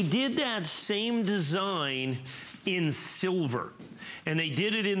 They did that same design in silver. And they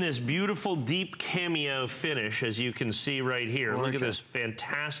did it in this beautiful deep cameo finish, as you can see right here. Gorgeous. Look at this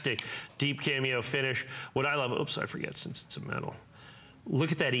fantastic deep cameo finish. What I love, oops, I forget since it's a metal.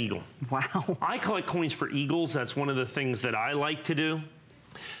 Look at that eagle. Wow. I collect coins for eagles. That's one of the things that I like to do.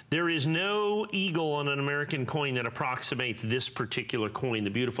 There is no eagle on an American coin that approximates this particular coin. The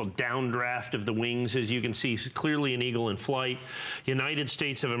beautiful downdraft of the wings, as you can see, clearly an eagle in flight. United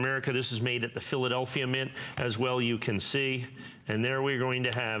States of America, this is made at the Philadelphia Mint as well, you can see. And there we're going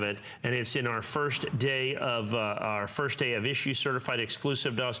to have it. And it's in our first day of issue, certified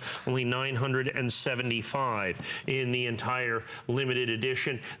exclusive to us, only 975 in the entire limited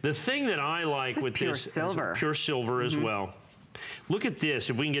edition. The thing that I like with pure this silver. Pure silver as well. Look at this,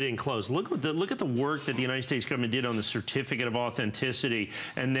 if we can get in close. Look at the work that the United States government did on the certificate of authenticity.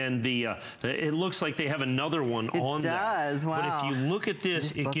 And then it looks like they have another one on there. It does, wow. But if you look at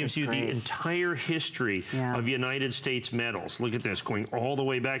this it gives you the entire history of United States medals. Look at this, going all the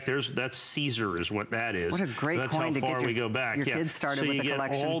way back. That's Caesar is what that is. What a great coin to get your kids started with the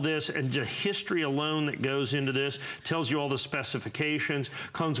collection. So you get all this, and the history alone that goes into this tells you all the specifications,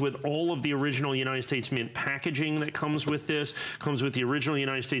 comes with all of the original United States Mint packaging that comes with this, comes with the original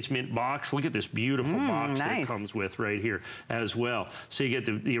United States Mint box. Look at this beautiful box that it comes with right here as well. So you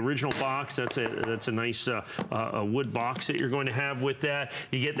get the original box. That's a nice a wood box that you're going to have with that.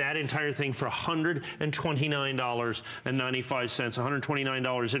 You get that entire thing for $129.95.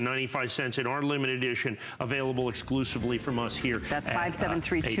 $129.95 in our limited edition, available exclusively from us here. That's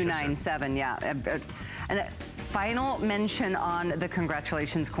 573297. Yeah. And final mention on the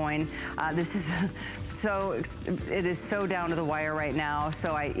congratulations coin. This is it is so down to the wire right now.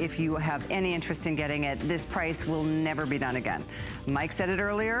 So if you have any interest in getting it, this price will never be done again. Mike said it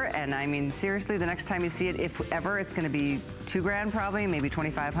earlier, and I mean, seriously, the next time you see it, if ever, it's going to be $2 grand probably, maybe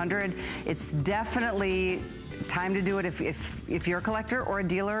 $2,500. It's definitely time to do it. If you're a collector or a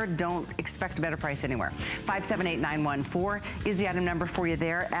dealer, don't expect a better price anywhere. 578914 is the item number for you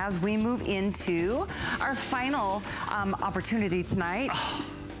there as we move into our final opportunity tonight.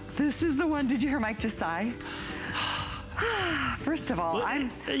 This is the one. Did you hear Mike just sigh? First of all, well,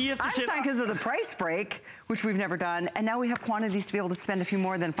 I'm signed because of the price break, which we've never done, and now we have quantities to be able to spend a few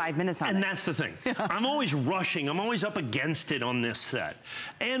more than 5 minutes on it. And that's the thing. I'm always rushing. I'm always up against it on this set.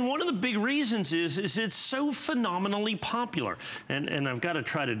 And one of the big reasons is it's so phenomenally popular. And I've got to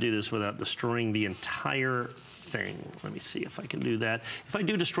try to do this without destroying the entire thing. Let me see if I can do that. If I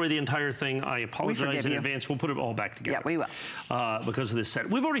do destroy the entire thing, I apologize in advance. We'll put it all back together. Yeah, we will. Because of this set.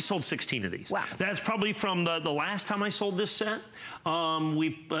 We've already sold 16 of these. Wow. That's probably from the last time I sold this set.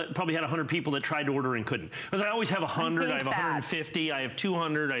 We probably had 100 people that tried to order and couldn't. Because I always have 100, I have 150, I have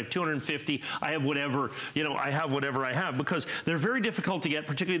 200, I have 250, I have whatever, I have whatever I have. Because they're very difficult to get,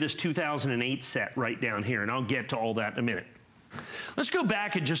 particularly this 2008 set right down here. And I'll get to all that in a minute. Let's go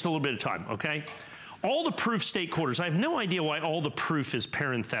back in just a little bit of time, okay? All the proof state quarters. I have no idea why all the proof is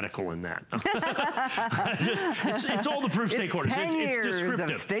parenthetical in that. It's all the proof state quarters. 10 years it's descriptive.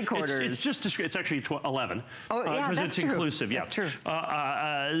 Of state quarters. It's just it's actually 11. Oh, yeah, because that's it's true. inclusive. Yeah, that's true.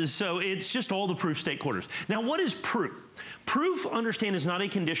 So it's just all the proof state quarters. Now, what is proof? Proof, understand, is not a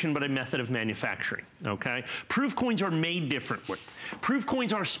condition but a method of manufacturing, okay? Proof coins are made differently. Proof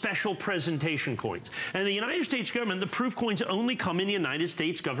coins are special presentation coins. And the United States government, the proof coins only come in the United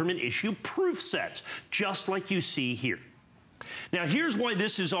States government issue proof sets, just like you see here. Now, here's why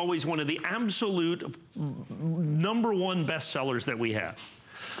this is always one of the absolute #1 bestsellers that we have.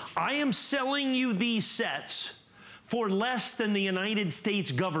 I am selling you these sets for less than the United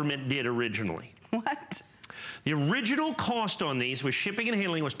States government did originally. What? The original cost on these with shipping and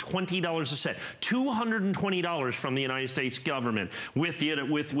handling was $20 a set, $220 from the United States government with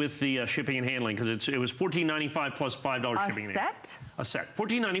the shipping and handling, because it was $14.95 plus $5 shipping and handling. A set?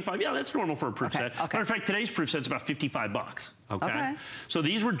 $14.95. Yeah, that's normal for a proof set. Matter of fact, today's proof set's about $55. Okay. So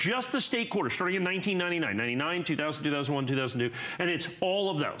these were just the state quarters starting in 1999, 99, 2000, 2001, 2002, and it's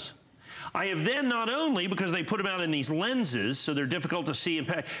all of those. I have then not only, because they put them out in these lenses, so they're difficult to see.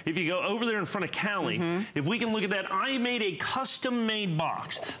 If you go over there in front of Callie, if we can look at that, I made a custom-made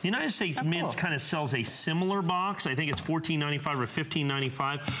box. The United States Mint kind of sells a similar box. I think it's $14.95 or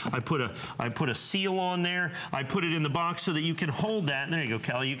 $15.95. I put a seal on there. I put it in the box so that you can hold that. There you go,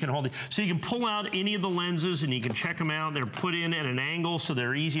 Callie. You can hold it. So you can pull out any of the lenses and you can check them out. They're put in at an angle so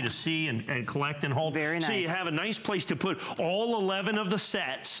they're easy to see and collect and hold. Very nice. So you have a nice place to put all 11 of the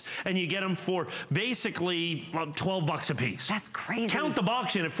sets, and you get them for basically $12 a piece. That's crazy. Count the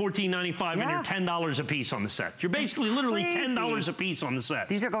box in at $14.95 and you're $10 a piece on the set. You're basically literally $10 a piece on the set.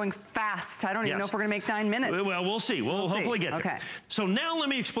 These are going fast. I don't even know if we're gonna make 9 minutes. Well, we'll see. We'll hopefully get there. Okay. So now let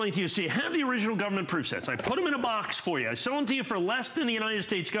me explain to you. So you have the original government proof sets. I put them in a box for you. I sell them to you for less than the United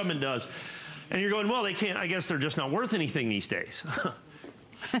States government does. And you're going, well, they can't, I guess they're just not worth anything these days.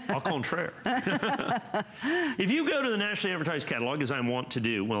 Au contraire. If you go to the nationally advertised catalog, as I want to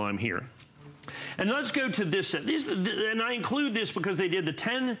do while I'm here, and let's go to this set. And I include this because they did the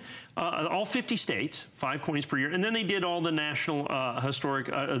 10, all 50 states, 5 coins per year, and then they did all the national historic,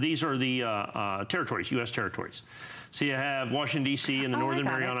 these are the territories, U.S. territories. So you have Washington, D.C. and the Northern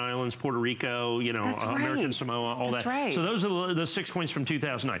Mariana Islands, Puerto Rico, you know, American Samoa, all that. Right. So those are the 6 coins from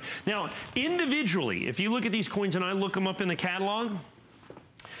 2009. Now, individually, if you look at these coins and I look them up in the catalog,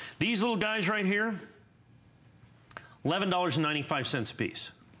 these little guys right here, $11.95 a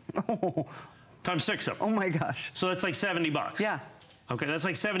piece. Oh. Times 6 of them. Oh my gosh. So that's like $70. Yeah. Okay, that's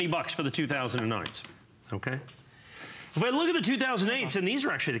like $70 for the 2009s. Okay. If I look at the 2008s, and these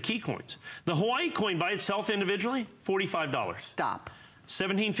are actually the key coins. The Hawaii coin by itself individually, $45. Stop.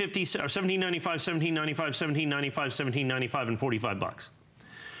 $17.50 or $17.95, $17.95, $17.95, $17.95, and $45.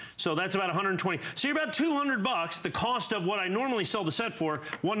 So that's about $120. So you're about $200. The cost of what I normally sell the set for,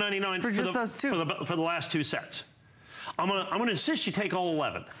 $199 for just those two for the last 2 sets. I'm gonna insist you take all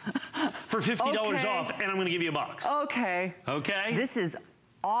 11 for $50 off, and I'm gonna give you a box. Okay. Okay. This is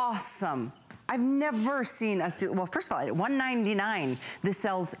awesome. I've never seen us do, well, first of all, at $199, this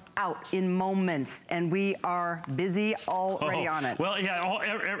sells out in moments, and we are busy already on it. Well, yeah,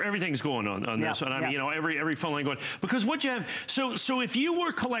 everything's going on this one. I mean, you know, every phone line going, because what you have, so if you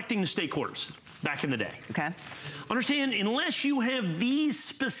were collecting the state quarters back in the day, okay, understand, unless you have these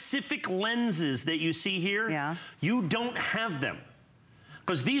specific lenses that you see here, you don't have them.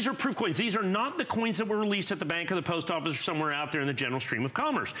 Because these are proof coins. These are not the coins that were released at the bank or the post office or somewhere out there in the general stream of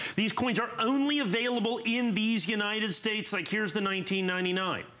commerce. These coins are only available in these United States. Like here's the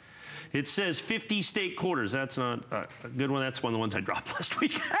 1999. It says 50 state quarters. That's not a good one. That's one of the ones I dropped last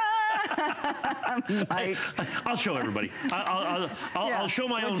week. I'll show everybody. I'll show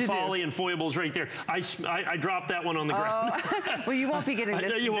my own folly and foibles right there. I dropped that one on the ground. Well, you won't be getting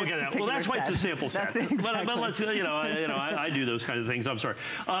this. You won't get that. Well, that's why it's a sample set. Exactly. But let's, I do those kinds of things. I'm sorry.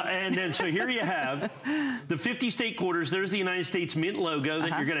 And then so here you have the 50 state quarters. There's the United States Mint logo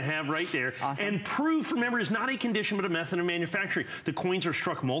that you're going to have right there. Awesome. And proof, remember, is not a condition but a method of manufacturing. The coins are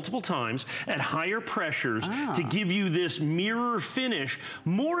struck multiple times at higher pressures to give you this mirror finish.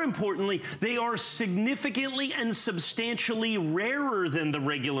 More importantly, they are significantly and substantially rarer than the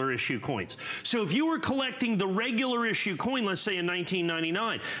regular issue coins. So if you were collecting the regular issue coin, let's say in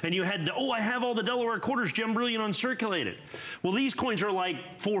 1999, and you had, I have all the Delaware quarters, gem brilliant uncirculated. Well, these coins are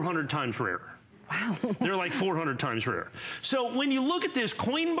like 400 times rarer. Wow. They're like 400 times rarer. So when you look at this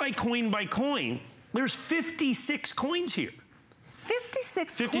coin by coin by coin, there's 56 coins here.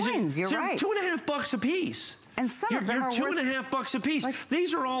 56 coins, you're right. $2.50 a piece. And some of them are worth $2.50 a piece. Like,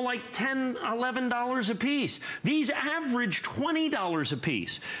 these are all like $10, $11 a piece. These average $20 a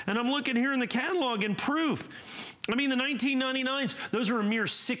piece. And I'm looking here in the catalog and proof. I mean, the 1999s, those are a mere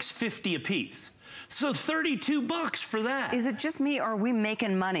 $6.50 a piece. So $32 for that. Is it just me, or are we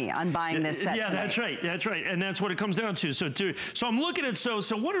making money on buying this set today? That's right. That's right. And that's what it comes down to. So I'm looking at, so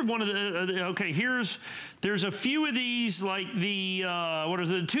what are one of the, okay, there's a few of these, like the, what are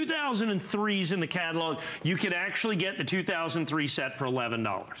the 2003s in the catalog. You can actually get the 2003 set for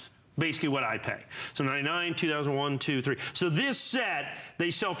 $11. Basically what I pay. So 99, 2001, 2, 3. So this set,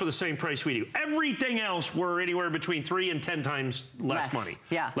 they sell for the same price we do. Everything else, we're anywhere between 3 and 10 times less money.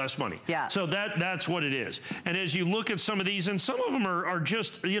 Yeah. Less money. Yeah. So that's what it is. And as you look at some of these, and some of them are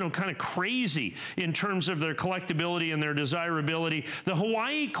just, you know, kind of crazy in terms of their collectability and their desirability. The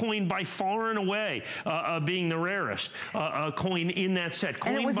Hawaii coin by far and away being the rarest coin in that set.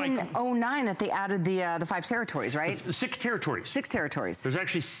 Coin and it was in 2009 that they added the 5 territories, right? 6 territories. 6 territories. There's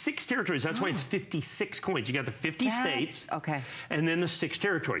actually 6 territories. That's why it's 56 coins. You got the 50 states, and then the 6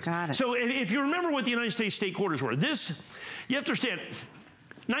 territories. Got it. So if you remember what the United States state quarters were, this, you have to understand,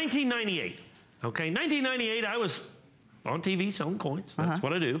 1998, okay? 1998, I was on TV selling coins. That's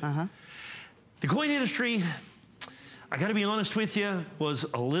what I do. The coin industry, I got to be honest with you,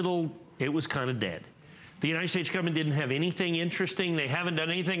 it was kind of dead. The United States government didn't have anything interesting. They haven't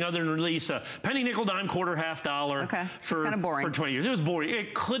done anything other than release a penny, nickel, dime, quarter, half dollar for kind of boring. For 20 years. It was boring.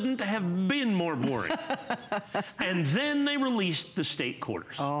 It couldn't have been more boring. And then they released the state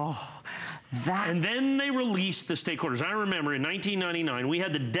quarters. And then they released the state quarters. I remember in 1999, we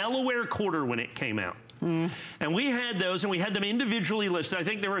had the Delaware quarter when it came out. And we had those, and we had them individually listed. I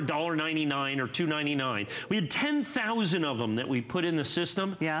think they were $1.99 or $2.99. We had 10,000 of them that we put in the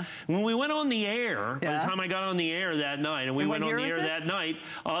system. When we went on the air, by the time I got on the air that night, and we went on the air that night,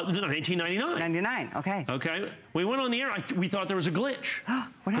 1999. 99, okay. Okay. We went on the air, we thought there was a glitch.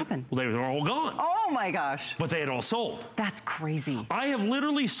 What happened? Well, they were all gone. Oh my gosh. But they had all sold. That's crazy. I have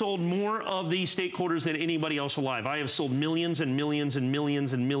literally sold more of these state quarters than anybody else alive. I have sold millions and millions and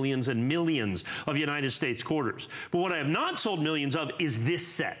millions and millions and millions of United States quarters. But what I have not sold millions of is this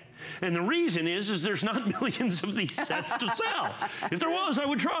set. And the reason is there's not millions of these sets to sell. If there was, I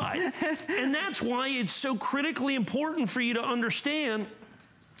would try. And that's why it's so critically important for you to understand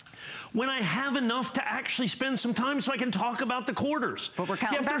when I have enough to actually spend some time so I can talk about the quarters. But we're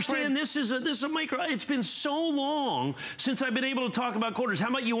counting you have to understand backwards. this is a micro. It's been so long since I've been able to talk about quarters. How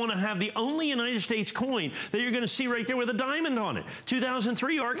about you want to have the only United States coin that you're going to see right there with a diamond on it?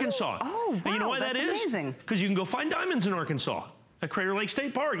 2003 Arkansas. Oh, wow, and you know why that's that is? amazing. Because you can go find diamonds in Arkansas at Crater Lake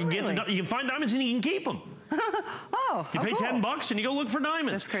State Park. You can find diamonds and you can keep them. You pay cool. $10 and you go look for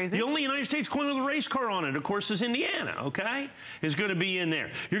diamonds. That's crazy. The only United States coin with a race car on it, of course, is Indiana, okay? Is going to be in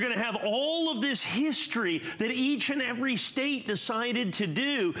there. You're going to have all of this history that each and every state decided to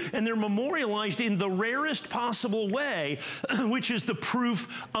do, and they're memorialized in the rarest possible way, which is the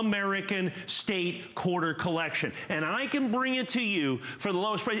Proof American State Quarter Collection. And I can bring it to you for the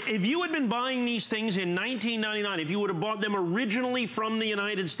lowest price. If you had been buying these things in 1999, if you would have bought them originally from the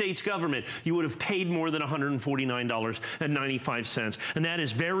United States government, you would have paid more than $149.95. And that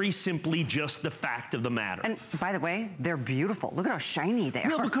is very simply just the fact of the matter. And by the way, they're beautiful. Look at how shiny they are.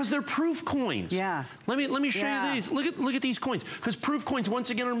 No, because they're proof coins. Yeah. Let me show you these. Look at these coins. Because proof coins,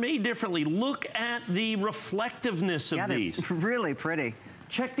 once again, are made differently. Look at the reflectiveness of these. They're really pretty.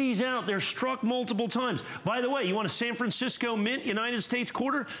 Check these out. They're struck multiple times. By the way, you want a San Francisco Mint United States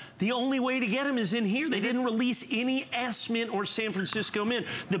quarter? The only way to get them is in here. They didn't release any S Mint or San Francisco Mint.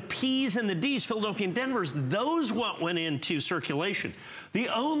 The P's and the D's, Philadelphia and Denver's, those what went into circulation. The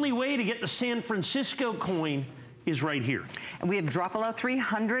only way to get the San Francisco coin is right here. And we have drop below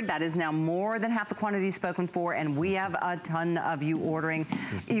 300. That is now more than half the quantity spoken for, and we have a ton of you ordering.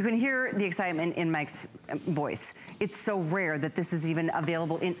 You can hear the excitement in Mike's voice. It's so rare that this is even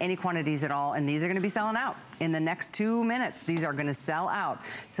available in any quantities at all, and these are going to be selling out in the next 2 minutes. These are going to sell out.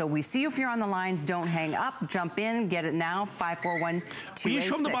 So we see you if you're on the lines. Don't hang up. Jump in. Get it now. 541-286. Will you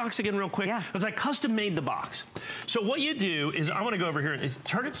show them the box again real quick? Yeah. Because I custom made the box. So what you do is, I want to go over here and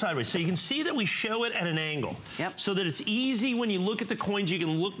turn it sideways so you can see that we show it at an angle. Yep. So that it's easy when you look at the coins, you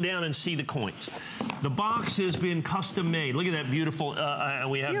can look down and see the coins. The box has been custom made. Look at that beautiful,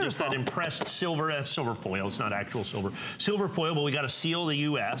 we have just that impressed silver, that's silver foil, it's not actual silver. Silver foil, but we got to seal the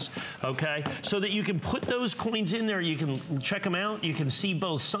US, okay? So that you can put those coins in there, you can check them out, you can see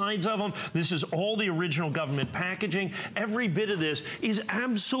both sides of them. This is all the original government packaging. Every bit of this is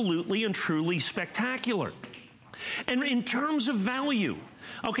absolutely and truly spectacular. And in terms of value,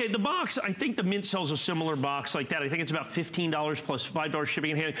 okay, the box, I think the Mint sells a similar box like that. I think it's about $15 plus $5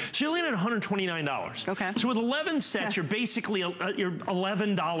 shipping and handling. So you're looking at $129. Okay. So with 11 sets, you're basically, you're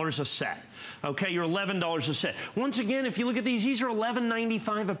 $11 a set. Okay, you're $11 a set. Once again, if you look at these are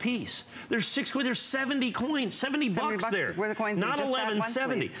 $11.95 a piece. There's 70 coins, 70 bucks there. Where the coins not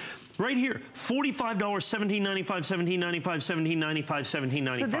 $11.70. Right here, $45, $17.95, $17.95, $17.95,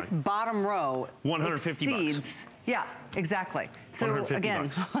 $17.95. So this bottom row 150 exceeds, yeah, exactly. So again,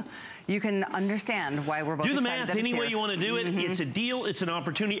 you can understand why we're both do the excited math any way you want to do it. It's a deal. It's an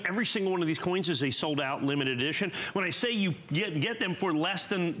opportunity. Every single one of these coins is a sold-out limited edition. When I say you get them for less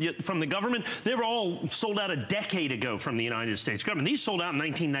than from the government, they were all sold out a decade ago from the United States government. These sold out in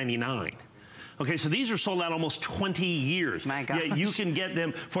 1999. Okay, so these are sold out almost 20 years. My gosh. Yet you can get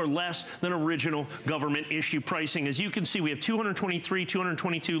them for less than original government issue pricing. As you can see, we have 223,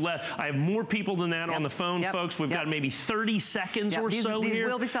 222 left. I have more people than that on the phone, folks. We've got maybe 30 seconds or so here. These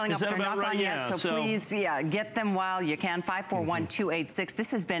will be selling up, but they're not gone yet, so please, get them while you can. 541-286. This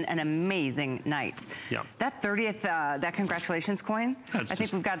has been an amazing night. Yeah. That 30th, that congratulations coin, I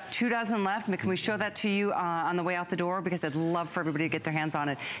think we've got 2 dozen left. Can we show that to you on the way out the door? Because I'd love for everybody to get their hands on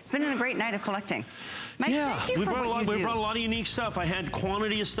it. It's been a great night of collecting. collecting. Mike, yeah, thank you we for brought what a lot of unique stuff. I had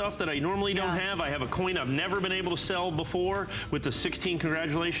quantity of stuff that I normally don't have. I have a coin I've never been able to sell before with the 16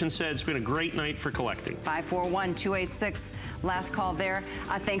 congratulations set. It's been a great night for collecting. 541-286, last call there.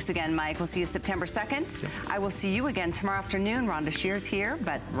 Thanks again, Mike. We'll see you September 2nd. Yep. I will see you again tomorrow afternoon. Rhonda Shear's here,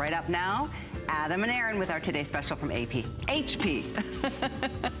 but right up now, Adam and Aaron with our Today Special from HP.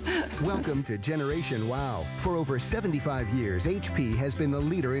 Welcome to Generation Wow. For over 75 years, HP has been the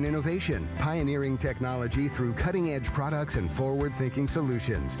leader in innovation, pioneering technology through cutting-edge products and forward-thinking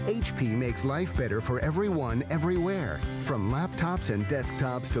solutions. HP makes life better for everyone, everywhere. From laptops and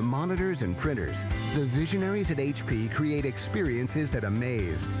desktops to monitors and printers, the visionaries at HP create experiences that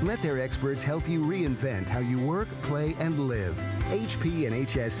amaze. Let their experts help you reinvent how you work, play, and live. HP and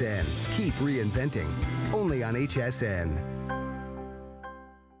HSN. Keep reinventing. Only on HSN.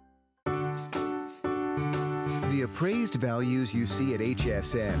 The appraised values you see at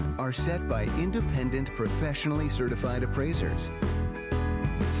HSN are set by independent, professionally certified appraisers.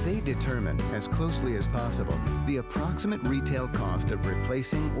 They determine, as closely as possible, the approximate retail cost of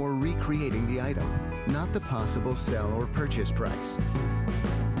replacing or recreating the item, not the possible sell or purchase price.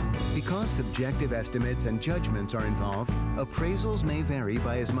 Because subjective estimates and judgments are involved, appraisals may vary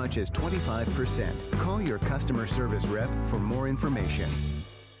by as much as 25%. Call your customer service rep for more information.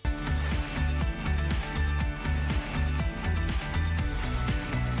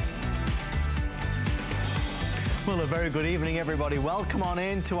 Well, a very good evening, everybody. Welcome on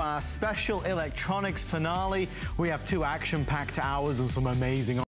in to our special electronics finale. We have 2 action-packed hours and some amazing